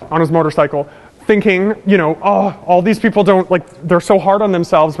Mills on his motorcycle, thinking, you know, oh, all these people don't, like, they're so hard on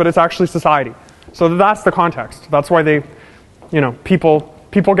themselves, but it's actually society. So that's the context. That's why they, you know, people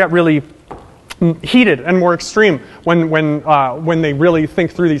get really heated and more extreme when they really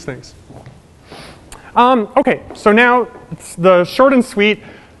think through these things. Okay, so now it's the short and sweet,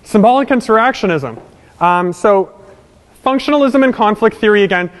 symbolic interactionism. So functionalism and conflict theory,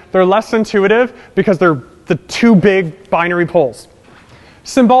 again, they're less intuitive because they're the two big binary poles.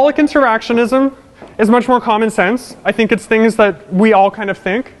 Symbolic interactionism is much more common sense. I think it's things that we all kind of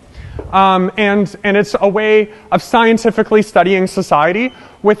think. And it's a way of scientifically studying society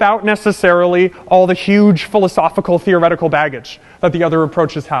without necessarily all the huge philosophical theoretical baggage that the other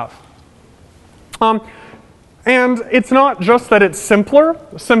approaches have. And it's not just that it's simpler.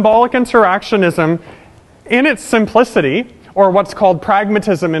 Symbolic interactionism, in its simplicity, or what's called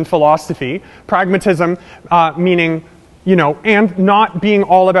pragmatism in philosophy, pragmatism meaning, you know, and not being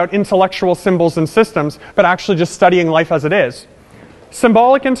all about intellectual symbols and systems, but actually just studying life as it is.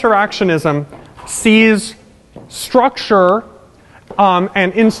 Symbolic interactionism sees structure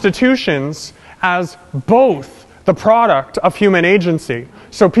and institutions as both the product of human agency.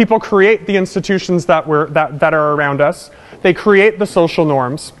 So people create the institutions that are around us. They create the social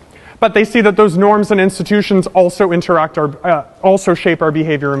norms. But they see that those norms and institutions also also shape our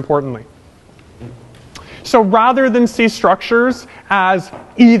behavior importantly. So rather than see structures as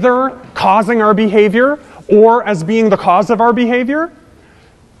either causing our behavior or as being the cause of our behavior,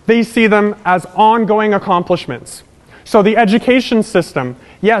 they see them as ongoing accomplishments. So the education system,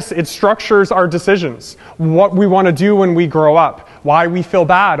 yes, it structures our decisions, what we want to do when we grow up, why we feel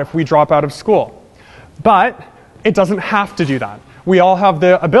bad if we drop out of school. But it doesn't have to do that. We all have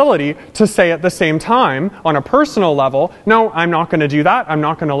the ability to say at the same time, on a personal level, no, I'm not going to do that. I'm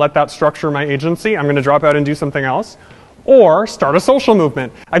not going to let that structure my agency. I'm going to drop out and do something else. Or start a social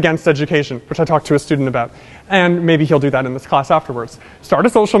movement against education, which I talked to a student about. And maybe he'll do that in this class afterwards. Start a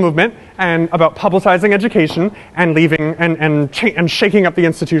social movement and about publicizing education and leaving and shaking up the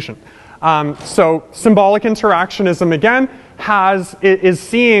institution. So symbolic interactionism, again, is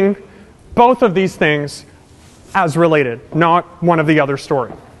seeing both of these things as related, not one of the other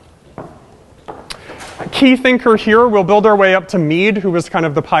story. A key thinker here, we'll build our way up to Mead, who was kind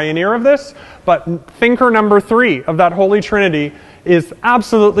of the pioneer of this, but thinker number 3 of that Holy Trinity is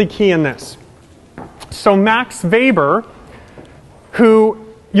absolutely key in this. So Max Weber, who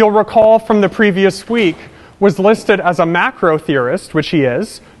you'll recall from the previous week, was listed as a macro theorist, which he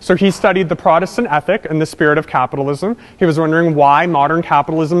is. So he studied the Protestant ethic and the spirit of capitalism. He was wondering why modern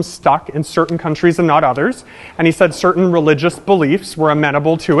capitalism stuck in certain countries and not others. And he said certain religious beliefs were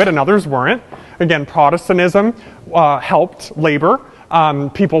amenable to it and others weren't. Again, Protestantism helped labor.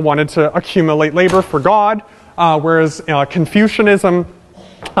 People wanted to accumulate labor for God. whereas Confucianism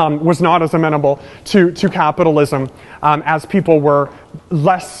was not as amenable to capitalism as people were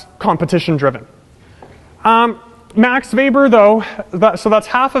less competition driven. Max Weber, though, so that's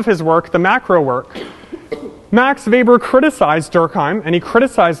half of his work, the macro work. Max Weber criticized Durkheim and he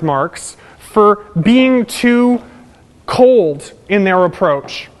criticized Marx for being too cold in their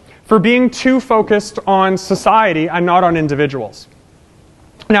approach, for being too focused on society and not on individuals.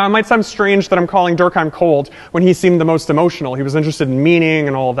 Now, it might sound strange that I'm calling Durkheim cold when he seemed the most emotional. He was interested in meaning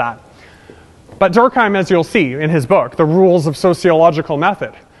and all of that. But Durkheim, as you'll see in his book, The Rules of Sociological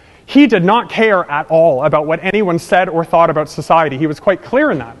Method, he did not care at all about what anyone said or thought about society. He was quite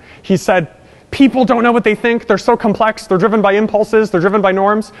clear in that. He said, people don't know what they think. They're so complex. They're driven by impulses. They're driven by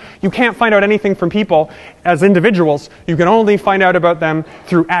norms. You can't find out anything from people as individuals. You can only find out about them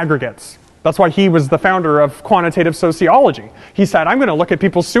through aggregates. That's why he was the founder of quantitative sociology. He said, I'm going to look at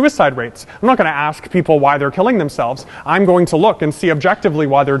people's suicide rates. I'm not going to ask people why they're killing themselves. I'm going to look and see objectively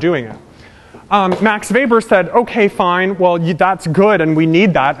why they're doing it. Max Weber said, okay, fine, well, that's good and we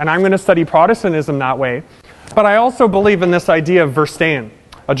need that, and I'm going to study Protestantism that way. But I also believe in this idea of Verstehen,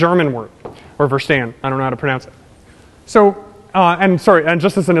 a German word, or Verstehen, I don't know how to pronounce it. So, and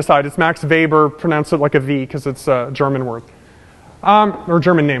just as an aside, it's Max Weber, pronounce it like a V because it's a German word, or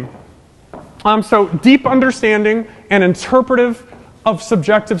German name. So deep understanding and interpretive of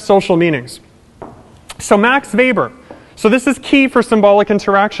subjective social meanings. So Max Weber, so this is key for symbolic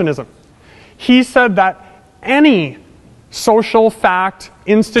interactionism. He said that any social fact,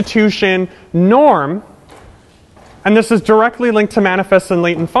 institution, norm, and this is directly linked to manifests and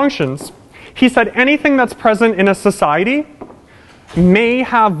latent functions, he said anything that's present in a society may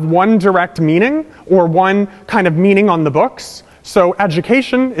have one direct meaning or one kind of meaning on the books. So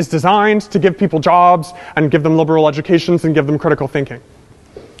education is designed to give people jobs and give them liberal educations and give them critical thinking.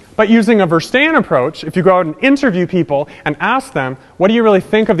 But using a Verstehen approach, if you go out and interview people and ask them, what do you really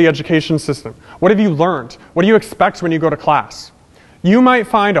think of the education system? What have you learned? What do you expect when you go to class? You might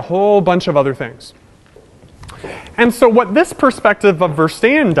find a whole bunch of other things. And so what this perspective of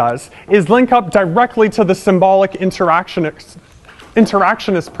Verstehen does is link up directly to the symbolic interactionist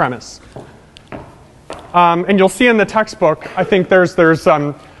premise. And you'll see in the textbook, I think there's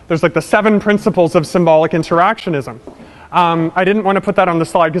like the 7 principles of symbolic interactionism. I didn't want to put that on the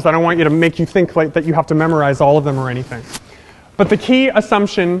slide because I don't want you to make you think like that you have to memorize all of them or anything. But the key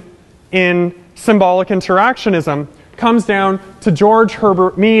assumption in symbolic interactionism comes down to George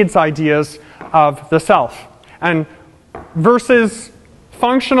Herbert Mead's ideas of the self. And versus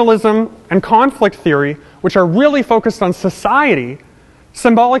functionalism and conflict theory, which are really focused on society,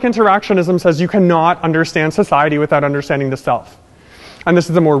 symbolic interactionism says you cannot understand society without understanding the self. And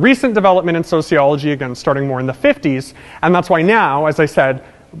this is a more recent development in sociology, again, starting more in the 50s. And that's why now, as I said,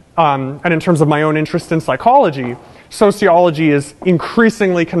 and in terms of my own interest in psychology, sociology is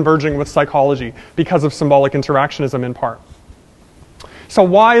increasingly converging with psychology because of symbolic interactionism in part. So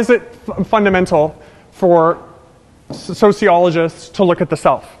why is it fundamental for sociologists to look at the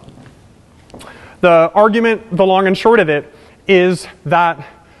self? The argument, the long and short of it, is that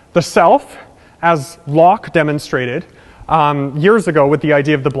the self, as Locke demonstrated, years ago with the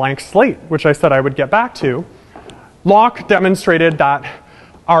idea of the blank slate, which I said I would get back to, Locke demonstrated that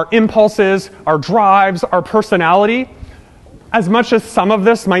our impulses, our drives, our personality, as much as some of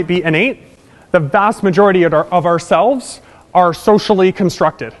this might be innate, the vast majority of ourselves are socially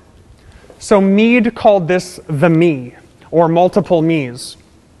constructed. So Mead called this the me, or multiple me's.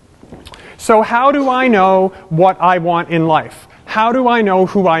 So how do I know what I want in life? How do I know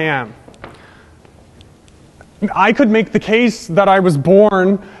who I am? I could make the case that I was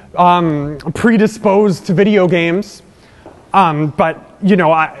born predisposed to video games, but you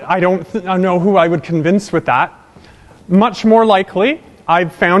know, I don't know who I would convince with that. Much more likely,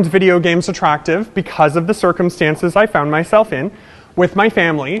 I've found video games attractive because of the circumstances I found myself in with my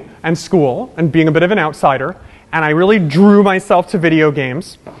family and school and being a bit of an outsider, and I really drew myself to video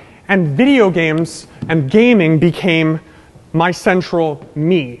games, and video games and gaming became my central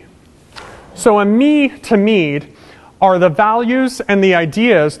me. So a me to Mead are the values and the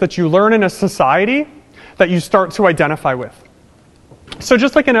ideas that you learn in a society that you start to identify with. So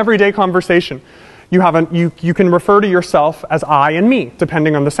just like in everyday conversation, you can refer to yourself as I and me,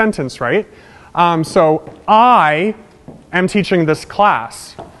 depending on the sentence, right? So I am teaching this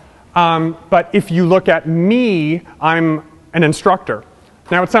class, but if you look at me, I'm an instructor.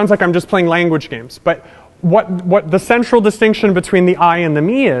 Now it sounds like I'm just playing language games, but what the central distinction between the I and the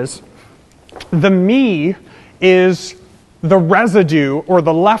me is, the me is the residue or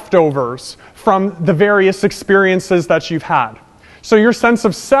the leftovers from the various experiences that you've had. So your sense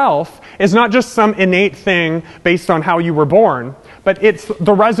of self is not just some innate thing based on how you were born, but it's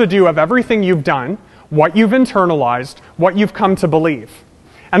the residue of everything you've done, what you've internalized, what you've come to believe.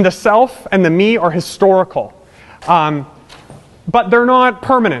 And the self and the me are historical, but they're not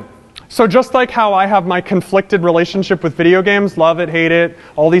permanent. So just like how I have my conflicted relationship with video games, love it, hate it,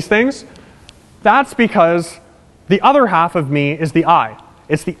 all these things, that's because the other half of me is the I.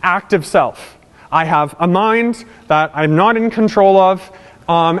 It's the active self. I have a mind that I'm not in control of,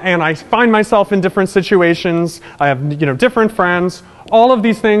 and I find myself in different situations. I have, different friends, all of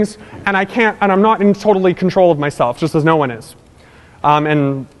these things, and I'm not in totally control of myself, just as no one is.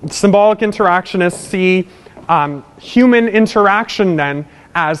 And symbolic interactionists see human interaction then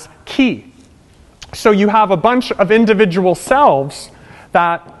as key. So you have a bunch of individual selves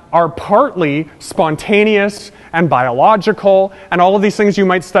that are partly spontaneous and biological, and all of these things you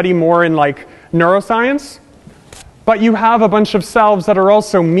might study more in like neuroscience. But you have a bunch of selves that are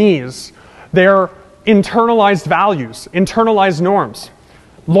also me's. They're internalized values, internalized norms.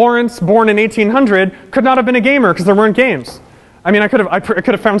 Lawrence, born in 1800, could not have been a gamer because there weren't games. I mean, I could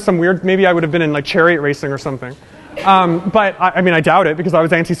have found some weird, maybe I would have been in like chariot racing or something. But I doubt it because I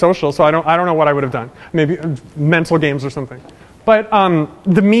was antisocial, so I don't know what I would have done. Maybe mental games or something. But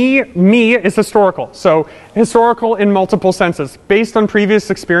the me is historical. So historical in multiple senses, based on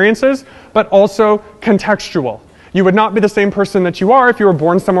previous experiences, but also contextual. You would not be the same person that you are if you were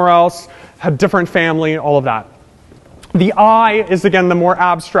born somewhere else, had different family, all of that. The I is, again, the more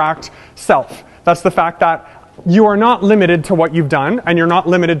abstract self. That's the fact that you are not limited to what you've done, and you're not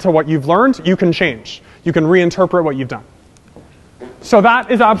limited to what you've learned. You can change. You can reinterpret what you've done. So that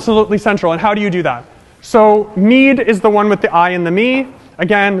is absolutely central. And how do you do that? So Mead is the one with the I and the me.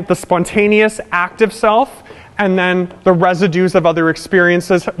 Again, the spontaneous, active self, and then the residues of other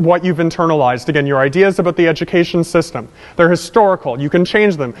experiences, what you've internalized. Again, your ideas about the education system. They're historical. You can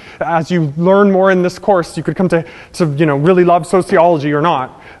change them. As you learn more in this course, you could come to really love sociology or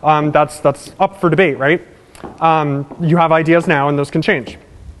not. That's up for debate, right? You have ideas now, and those can change.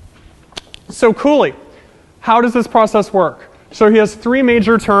 So Cooley, how does this process work? So he has three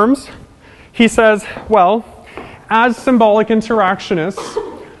major terms. He says, well, as symbolic interactionists,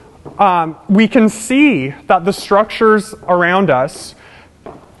 we can see that the structures around us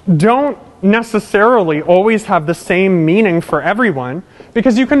don't necessarily always have the same meaning for everyone,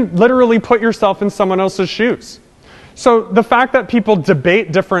 because you can literally put yourself in someone else's shoes. So the fact that people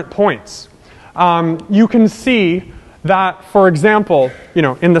debate different points, you can see that, for example,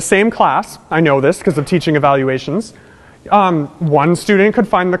 in the same class, I know this because of teaching evaluations, one student could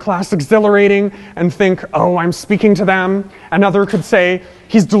find the class exhilarating and think, oh, I'm speaking to them. Another could say,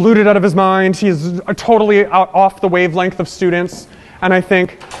 he's deluded out of his mind, he's totally off the wavelength of students. And I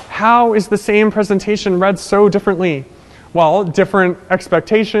think, how is the same presentation read so differently? Well, different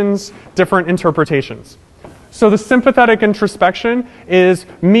expectations, different interpretations. So the sympathetic introspection is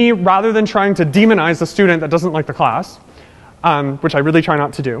me, rather than trying to demonize a student that doesn't like the class, which I really try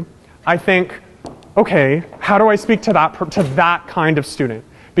not to do, I think, okay, how do I speak to that kind of student?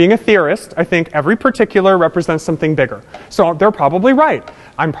 Being a theorist, I think every particular represents something bigger. So they're probably right.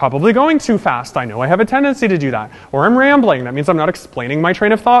 I'm probably going too fast. I know I have a tendency to do that. Or I'm rambling. That means I'm not explaining my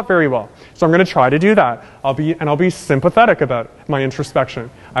train of thought very well. So I'm going to try to do that. I'll be sympathetic about my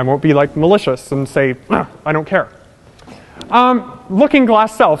introspection. I won't be like malicious and say, I don't care. Looking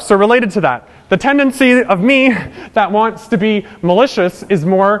glass self. So related to that, the tendency of me that wants to be malicious is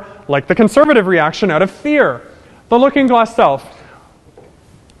more like the conservative reaction out of fear. The looking glass self.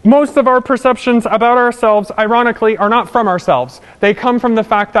 Most of our perceptions about ourselves, ironically, are not from ourselves. They come from the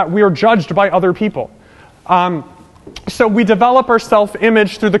fact that we are judged by other people. So we develop our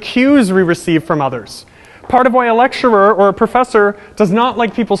self-image through the cues we receive from others. Part of why a lecturer or a professor does not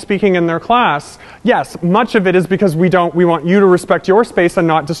like people speaking in their class, yes, much of it is because we want you to respect your space and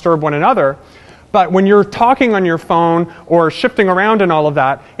not disturb one another. But when you're talking on your phone or shifting around and all of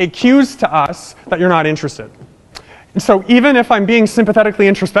that, it cues to us that you're not interested. And so even if I'm being sympathetically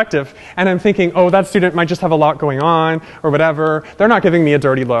introspective and I'm thinking, oh, that student might just have a lot going on or whatever, they're not giving me a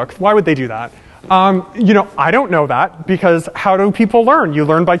dirty look. Why would they do that? I don't know that, because how do people learn? You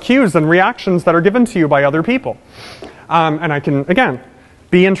learn by cues and reactions that are given to you by other people. And I can, again,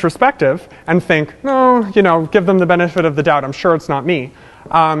 be introspective and think, no, give them the benefit of the doubt. I'm sure it's not me.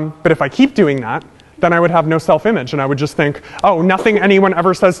 But if I keep doing that, then I would have no self-image, and I would just think, oh, nothing anyone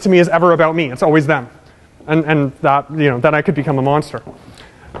ever says to me is ever about me. It's always them. And that, then I could become a monster.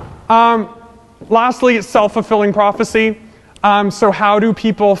 Lastly, self-fulfilling prophecy. So how do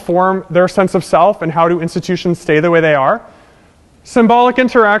people form their sense of self, and how do institutions stay the way they are? Symbolic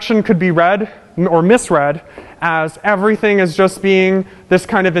interaction could be read or misread as everything is just being this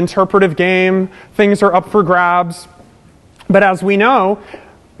kind of interpretive game, things are up for grabs. But as we know,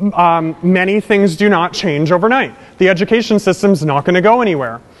 many things do not change overnight. The education system's not going to go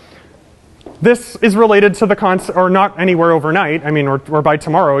anywhere. This is related to the concept, or not anywhere overnight. I mean, or by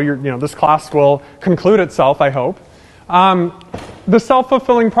tomorrow, this class will conclude itself, I hope. The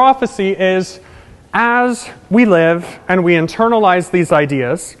self-fulfilling prophecy is, as we live and we internalize these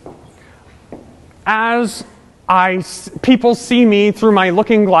ideas, as people see me through my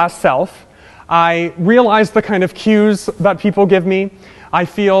looking glass self, I realize the kind of cues that people give me. I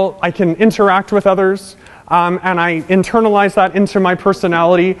feel I can interact with others, and I internalize that into my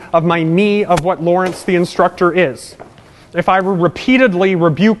personality of my me, of what Lawrence the instructor is. If I were repeatedly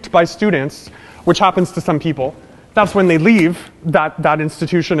rebuked by students, which happens to some people, that's when they leave that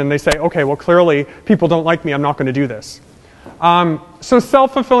institution and they say, okay, well clearly people don't like me, I'm not going to do this. So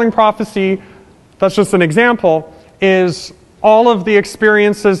self-fulfilling prophecy, that's just an example, is all of the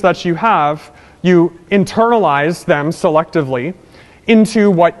experiences that you have, you internalize them selectively into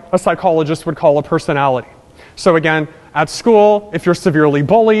what a psychologist would call a personality. So again, at school, if you're severely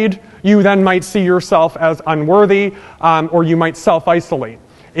bullied, you then might see yourself as unworthy, or you might self-isolate.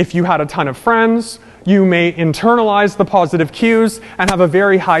 If you had a ton of friends, you may internalize the positive cues and have a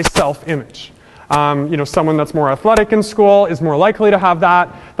very high self-image. Someone that's more athletic in school is more likely to have that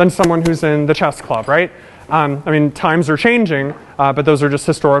than someone who's in the chess club, right? I mean, times are changing, but those are just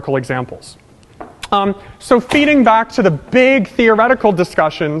historical examples. So feeding back to the big theoretical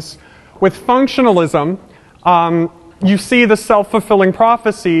discussions, with functionalism, you see the self-fulfilling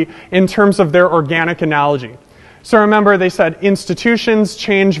prophecy in terms of their organic analogy. So remember, they said institutions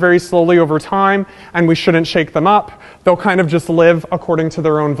change very slowly over time, and we shouldn't shake them up. They'll kind of just live according to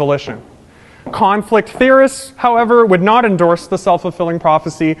their own volition. Conflict theorists, however, would not endorse the self-fulfilling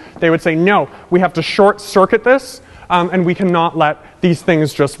prophecy. They would say, no, we have to short-circuit this, and we cannot let these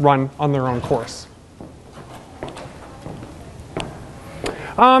things just run on their own course.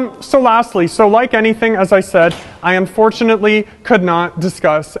 So lastly, like anything, as I said, I unfortunately could not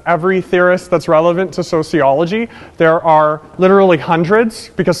discuss every theorist that's relevant to sociology. There are literally hundreds,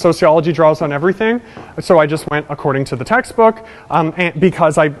 because sociology draws on everything. So I just went according to the textbook,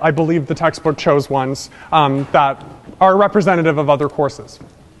 because I believe the textbook chose ones that are representative of other courses.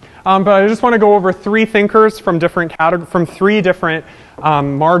 But I just want to go over three thinkers from three different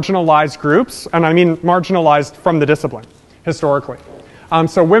marginalized groups, and I mean marginalized from the discipline, historically.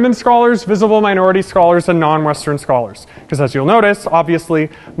 So women scholars, visible minority scholars, and non-Western scholars. Because as you'll notice, obviously,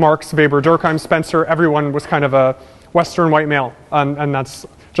 Marx, Weber, Durkheim, Spencer, everyone was kind of a Western white male. And that's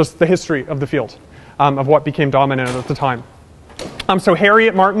just the history of the field, of what became dominant at the time. So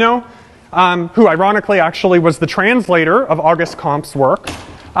Harriet Martineau, who ironically actually was the translator of Auguste Comte's work.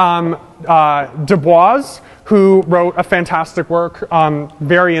 Du Bois, who wrote a fantastic work,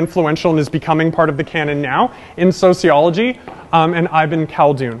 very influential and is becoming part of the canon now in sociology, and Ibn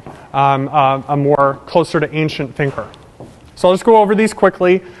Khaldun, a more closer to ancient thinker. So I'll just go over these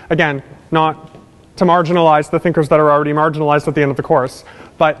quickly. Again, not to marginalize the thinkers that are already marginalized at the end of the course,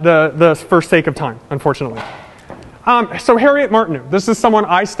 but for sake of time, unfortunately. So Harriet Martineau, this is someone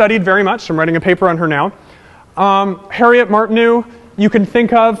I studied very much. I'm writing a paper on her now. Harriet Martineau, you can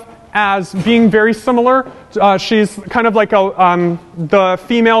think of as being very similar. She's kind of like the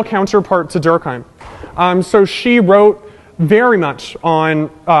female counterpart to Durkheim. So she wrote very much on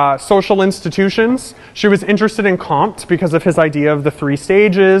social institutions. She was interested in Comte because of his idea of the three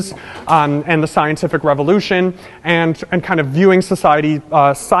stages and the scientific revolution and kind of viewing society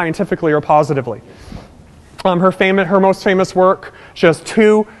scientifically or positively. Her most famous work, she has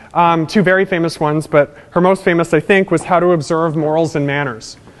two very famous ones, but her most famous, I think, was How to Observe Morals and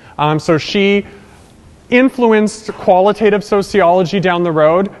Manners. So she influenced qualitative sociology down the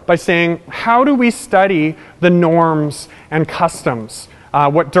road by saying, how do we study the norms and customs,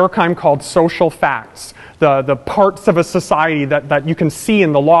 what Durkheim called social facts, the parts of a society that you can see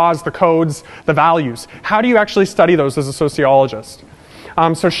in the laws, the codes, the values. How do you actually study those as a sociologist?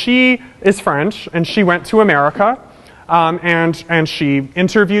 So she is French, and she went to America, and she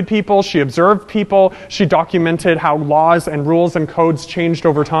interviewed people, she observed people, she documented how laws and rules and codes changed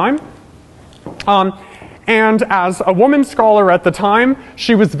over time. And as a woman scholar at the time,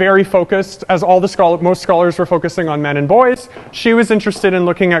 she was very focused, as most scholars were focusing on men and boys, she was interested in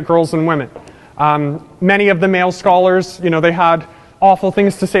looking at girls and women. Many of the male scholars, they had awful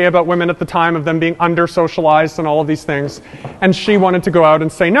things to say about women at the time, of them being under-socialized and all of these things. And she wanted to go out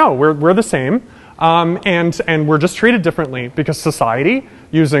and say, no, we're the same, and we're just treated differently because society,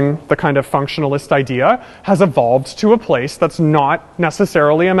 using the kind of functionalist idea, has evolved to a place that's not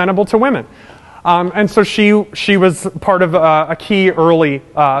necessarily amenable to women. And so she was part of a key early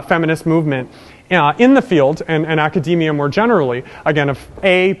feminist movement in the field and academia more generally, again, of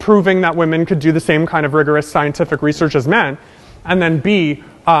A, proving that women could do the same kind of rigorous scientific research as men, and then B,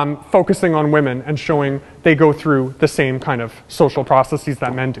 focusing on women and showing they go through the same kind of social processes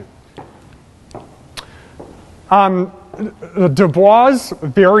that men do. Du Bois,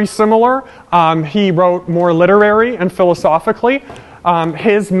 very similar. He wrote more literary and philosophically.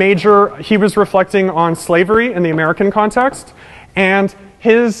 He was reflecting on slavery in the American context, and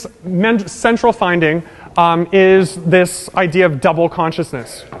his central finding is this idea of double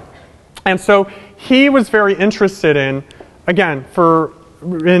consciousness. And so he was very interested in, again,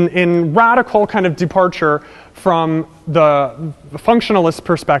 in radical kind of departure from the functionalist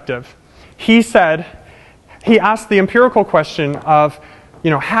perspective. He asked the empirical question of,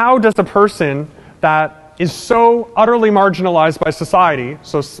 how does a person that is so utterly marginalized by society,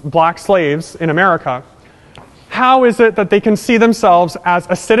 so black slaves in America, how is it that they can see themselves as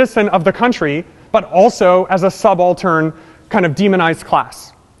a citizen of the country, but also as a subaltern kind of demonized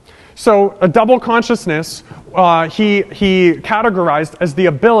class? So a double consciousness, he categorized as the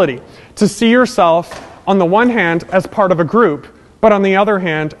ability to see yourself on the one hand as part of a group, but on the other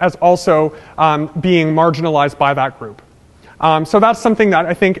hand as also being marginalized by that group. So that's something that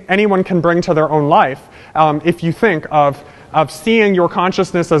I think anyone can bring to their own life if you think of seeing your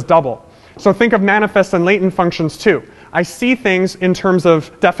consciousness as double. So think of manifest and latent functions too. I see things in terms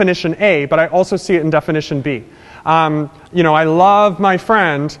of definition A, but I also see it in definition B. I love my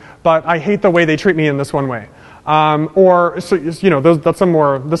friend, but I hate the way they treat me in this one way.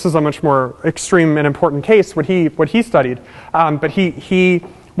 This is a much more extreme and important case, what he studied. But he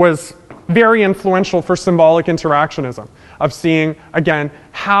was very influential for symbolic interactionism, of seeing, again,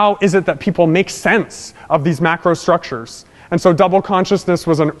 how is it that people make sense of these macro structures. And so double consciousness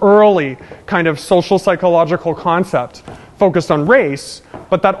was an early kind of social psychological concept focused on race,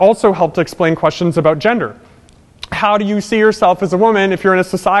 but that also helped explain questions about gender. How do you see yourself as a woman if you're in a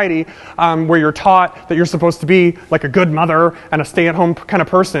society where you're taught that you're supposed to be like a good mother and a stay-at-home kind of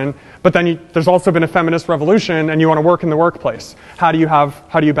person, but then there's also been a feminist revolution and you want to work in the workplace? How do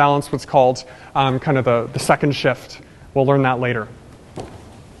you balance what's called kind of the second shift? We'll learn that later.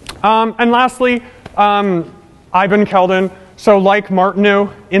 And lastly, Ibn Khaldun. So like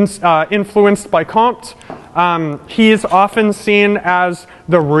Martineau, influenced by Comte, he is often seen as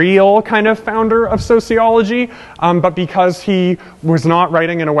the real kind of founder of sociology, but because he was not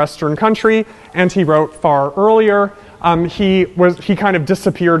writing in a Western country and he wrote far earlier, he kind of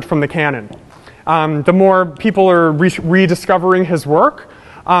disappeared from the canon. The more people are rediscovering his work,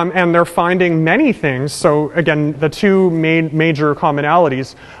 and they're finding many things. So again, the two major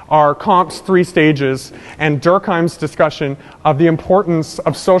commonalities are Comte's 3 stages and Durkheim's discussion of the importance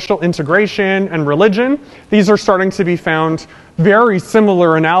of social integration and religion. These are starting to be found very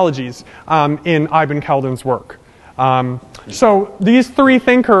similar analogies in Ibn Khaldun's work. So these 3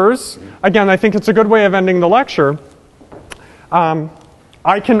 thinkers, again, I think it's a good way of ending the lecture.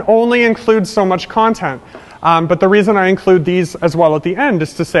 I can only include so much content. But the reason I include these as well at the end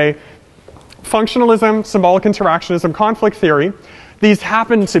is to say functionalism, symbolic interactionism, conflict theory, these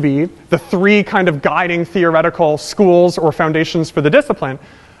happen to be the 3 kind of guiding theoretical schools or foundations for the discipline,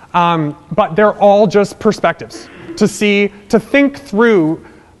 but they're all just perspectives to think through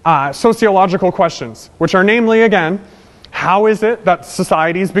sociological questions, which are namely, again, how is it that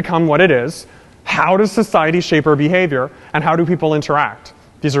societies become what it is? How does society shape our behavior? And how do people interact?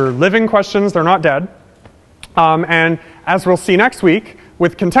 These are living questions, they're not dead. And as we'll see next week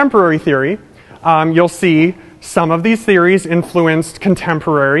with contemporary theory, you'll see some of these theories influenced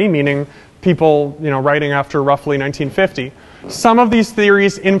contemporary, meaning people writing after roughly 1950. Some of these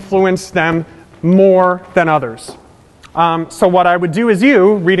theories influenced them more than others. So what I would do is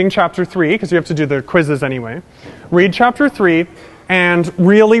reading chapter 3, because you have to do the quizzes anyway, read chapter 3 and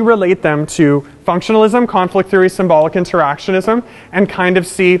really relate them to functionalism, conflict theory, symbolic interactionism, and kind of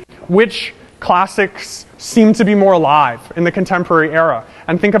see which classics seem to be more alive in the contemporary era,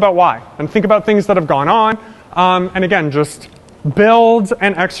 and think about why, and think about things that have gone on, and again, just build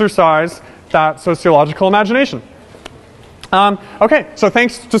and exercise that sociological imagination. Okay, so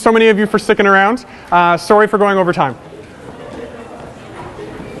thanks to so many of you for sticking around. Sorry for going over time.